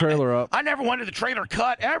cutting your trailer up. I never wanted the trailer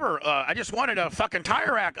cut ever. I just wanted a fucking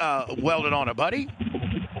tire rack welded on it, buddy.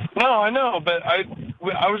 No, I know, but I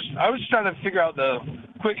was trying to figure out the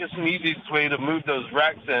quickest and easiest way to move those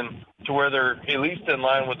racks in to where they're at least in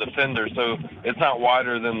line with the fender, so it's not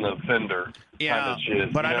wider than the fender. Yeah, kind of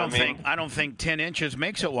shit, but I don't think 10 inches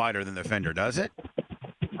makes it wider than the fender, does it?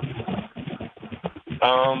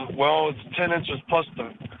 Well, it's 10 inches plus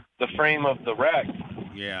the frame of the rack.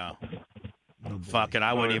 Yeah. Fuck it,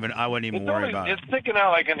 I wouldn't even worry about it. It's sticking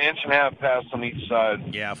out like 1.5 inches past on each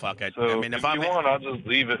side. Yeah, fuck it. So I mean, if you want, I'll just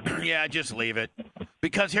leave it. Yeah, just leave it.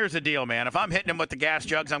 Because here's the deal, man. If I'm hitting him with the gas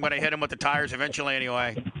jugs, I'm going to hit him with the tires eventually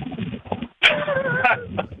anyway.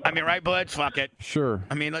 I mean, right, Blitz? Fuck it. Sure.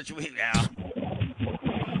 I mean, yeah.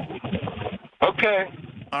 Okay.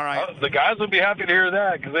 All right. The guys would be happy to hear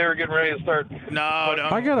that because they were getting ready to start. No.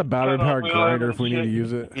 I got a battery-powered grinder if we need to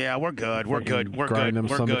use it. Yeah, we're good. We're good. We're grind good. them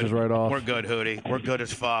We're sandwiches good. right off. We're good, Hootie. We're good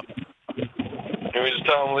as fuck. Can we just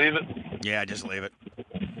tell them leave it? Yeah, just leave it.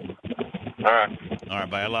 All right. All right,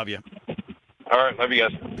 bye. I love you. All right, love you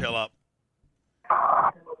guys. Pill up.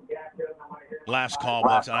 Last call,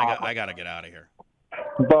 Blitz. I got to get out of here.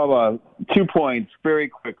 Bubba, 2 points very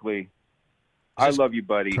quickly. I love you,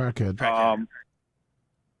 buddy. Crackhead.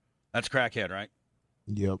 That's crackhead, right?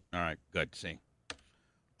 Yep. All right, good. See.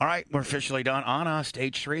 All right, we're officially done. Anna,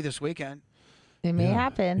 stage 3 this weekend. It may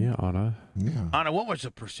happen. Yeah, Anna. Yeah. Anna, what was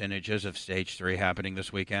the percentages of stage 3 happening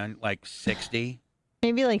this weekend? Like 60?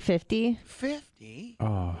 Maybe like 50. 50?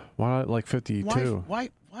 Oh, why not like 52? Why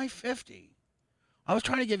 50? I was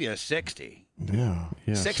trying to give you a 60. Yeah.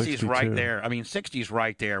 60's right there. I mean, 60's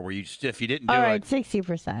right there where if you didn't do All it. right,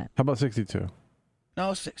 60%. How about 62?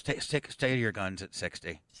 No, stay to your guns at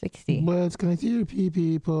 60. 60. Let's can I see your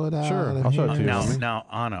pee pulled out? Sure, of I'll show it here? to you. Now,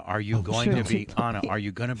 Anna, are you going to be are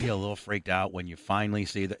you a little freaked out when you finally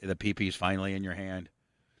see the pee-pee's finally in your hand?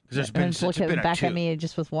 Because Look back at me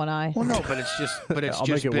just with one eye. Well, no, but it's just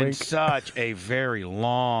been such a very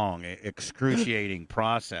long, excruciating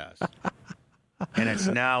process, and it's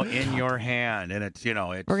now in your hand, and it's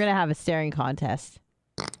We're gonna have a staring contest.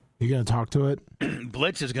 You're gonna talk to it.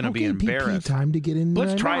 Blitz is gonna be embarrassed. Time to get in.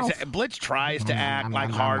 Blitz tries to act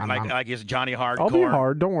like hard, like he's Johnny Hardcore. I'll be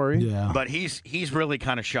hard. Don't worry. Yeah. But he's really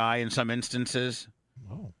kind of shy in some instances.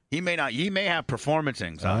 Oh. He may not. He may have performance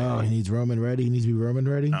anxiety. Oh, he needs Roman ready. He needs to be Roman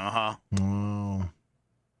ready. Uh-huh. Oh.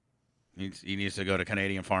 He needs to go to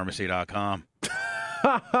CanadianPharmacy.com.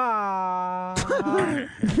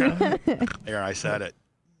 There, I said it.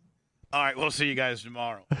 All right, we'll see you guys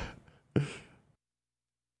tomorrow.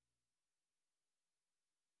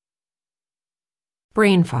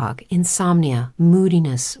 Brain fog, insomnia,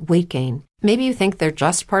 moodiness, weight gain. Maybe you think they're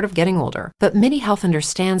just part of getting older, but MIDI Health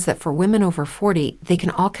understands that for women over 40, they can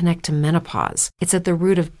all connect to menopause. It's at the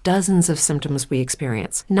root of dozens of symptoms we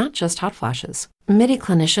experience, not just hot flashes. MIDI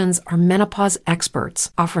clinicians are menopause experts,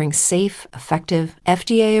 offering safe, effective,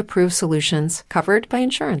 FDA-approved solutions covered by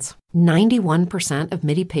insurance. 91% of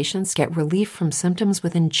MIDI patients get relief from symptoms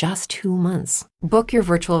within just 2 months. Book your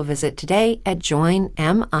virtual visit today at joinmidi.com.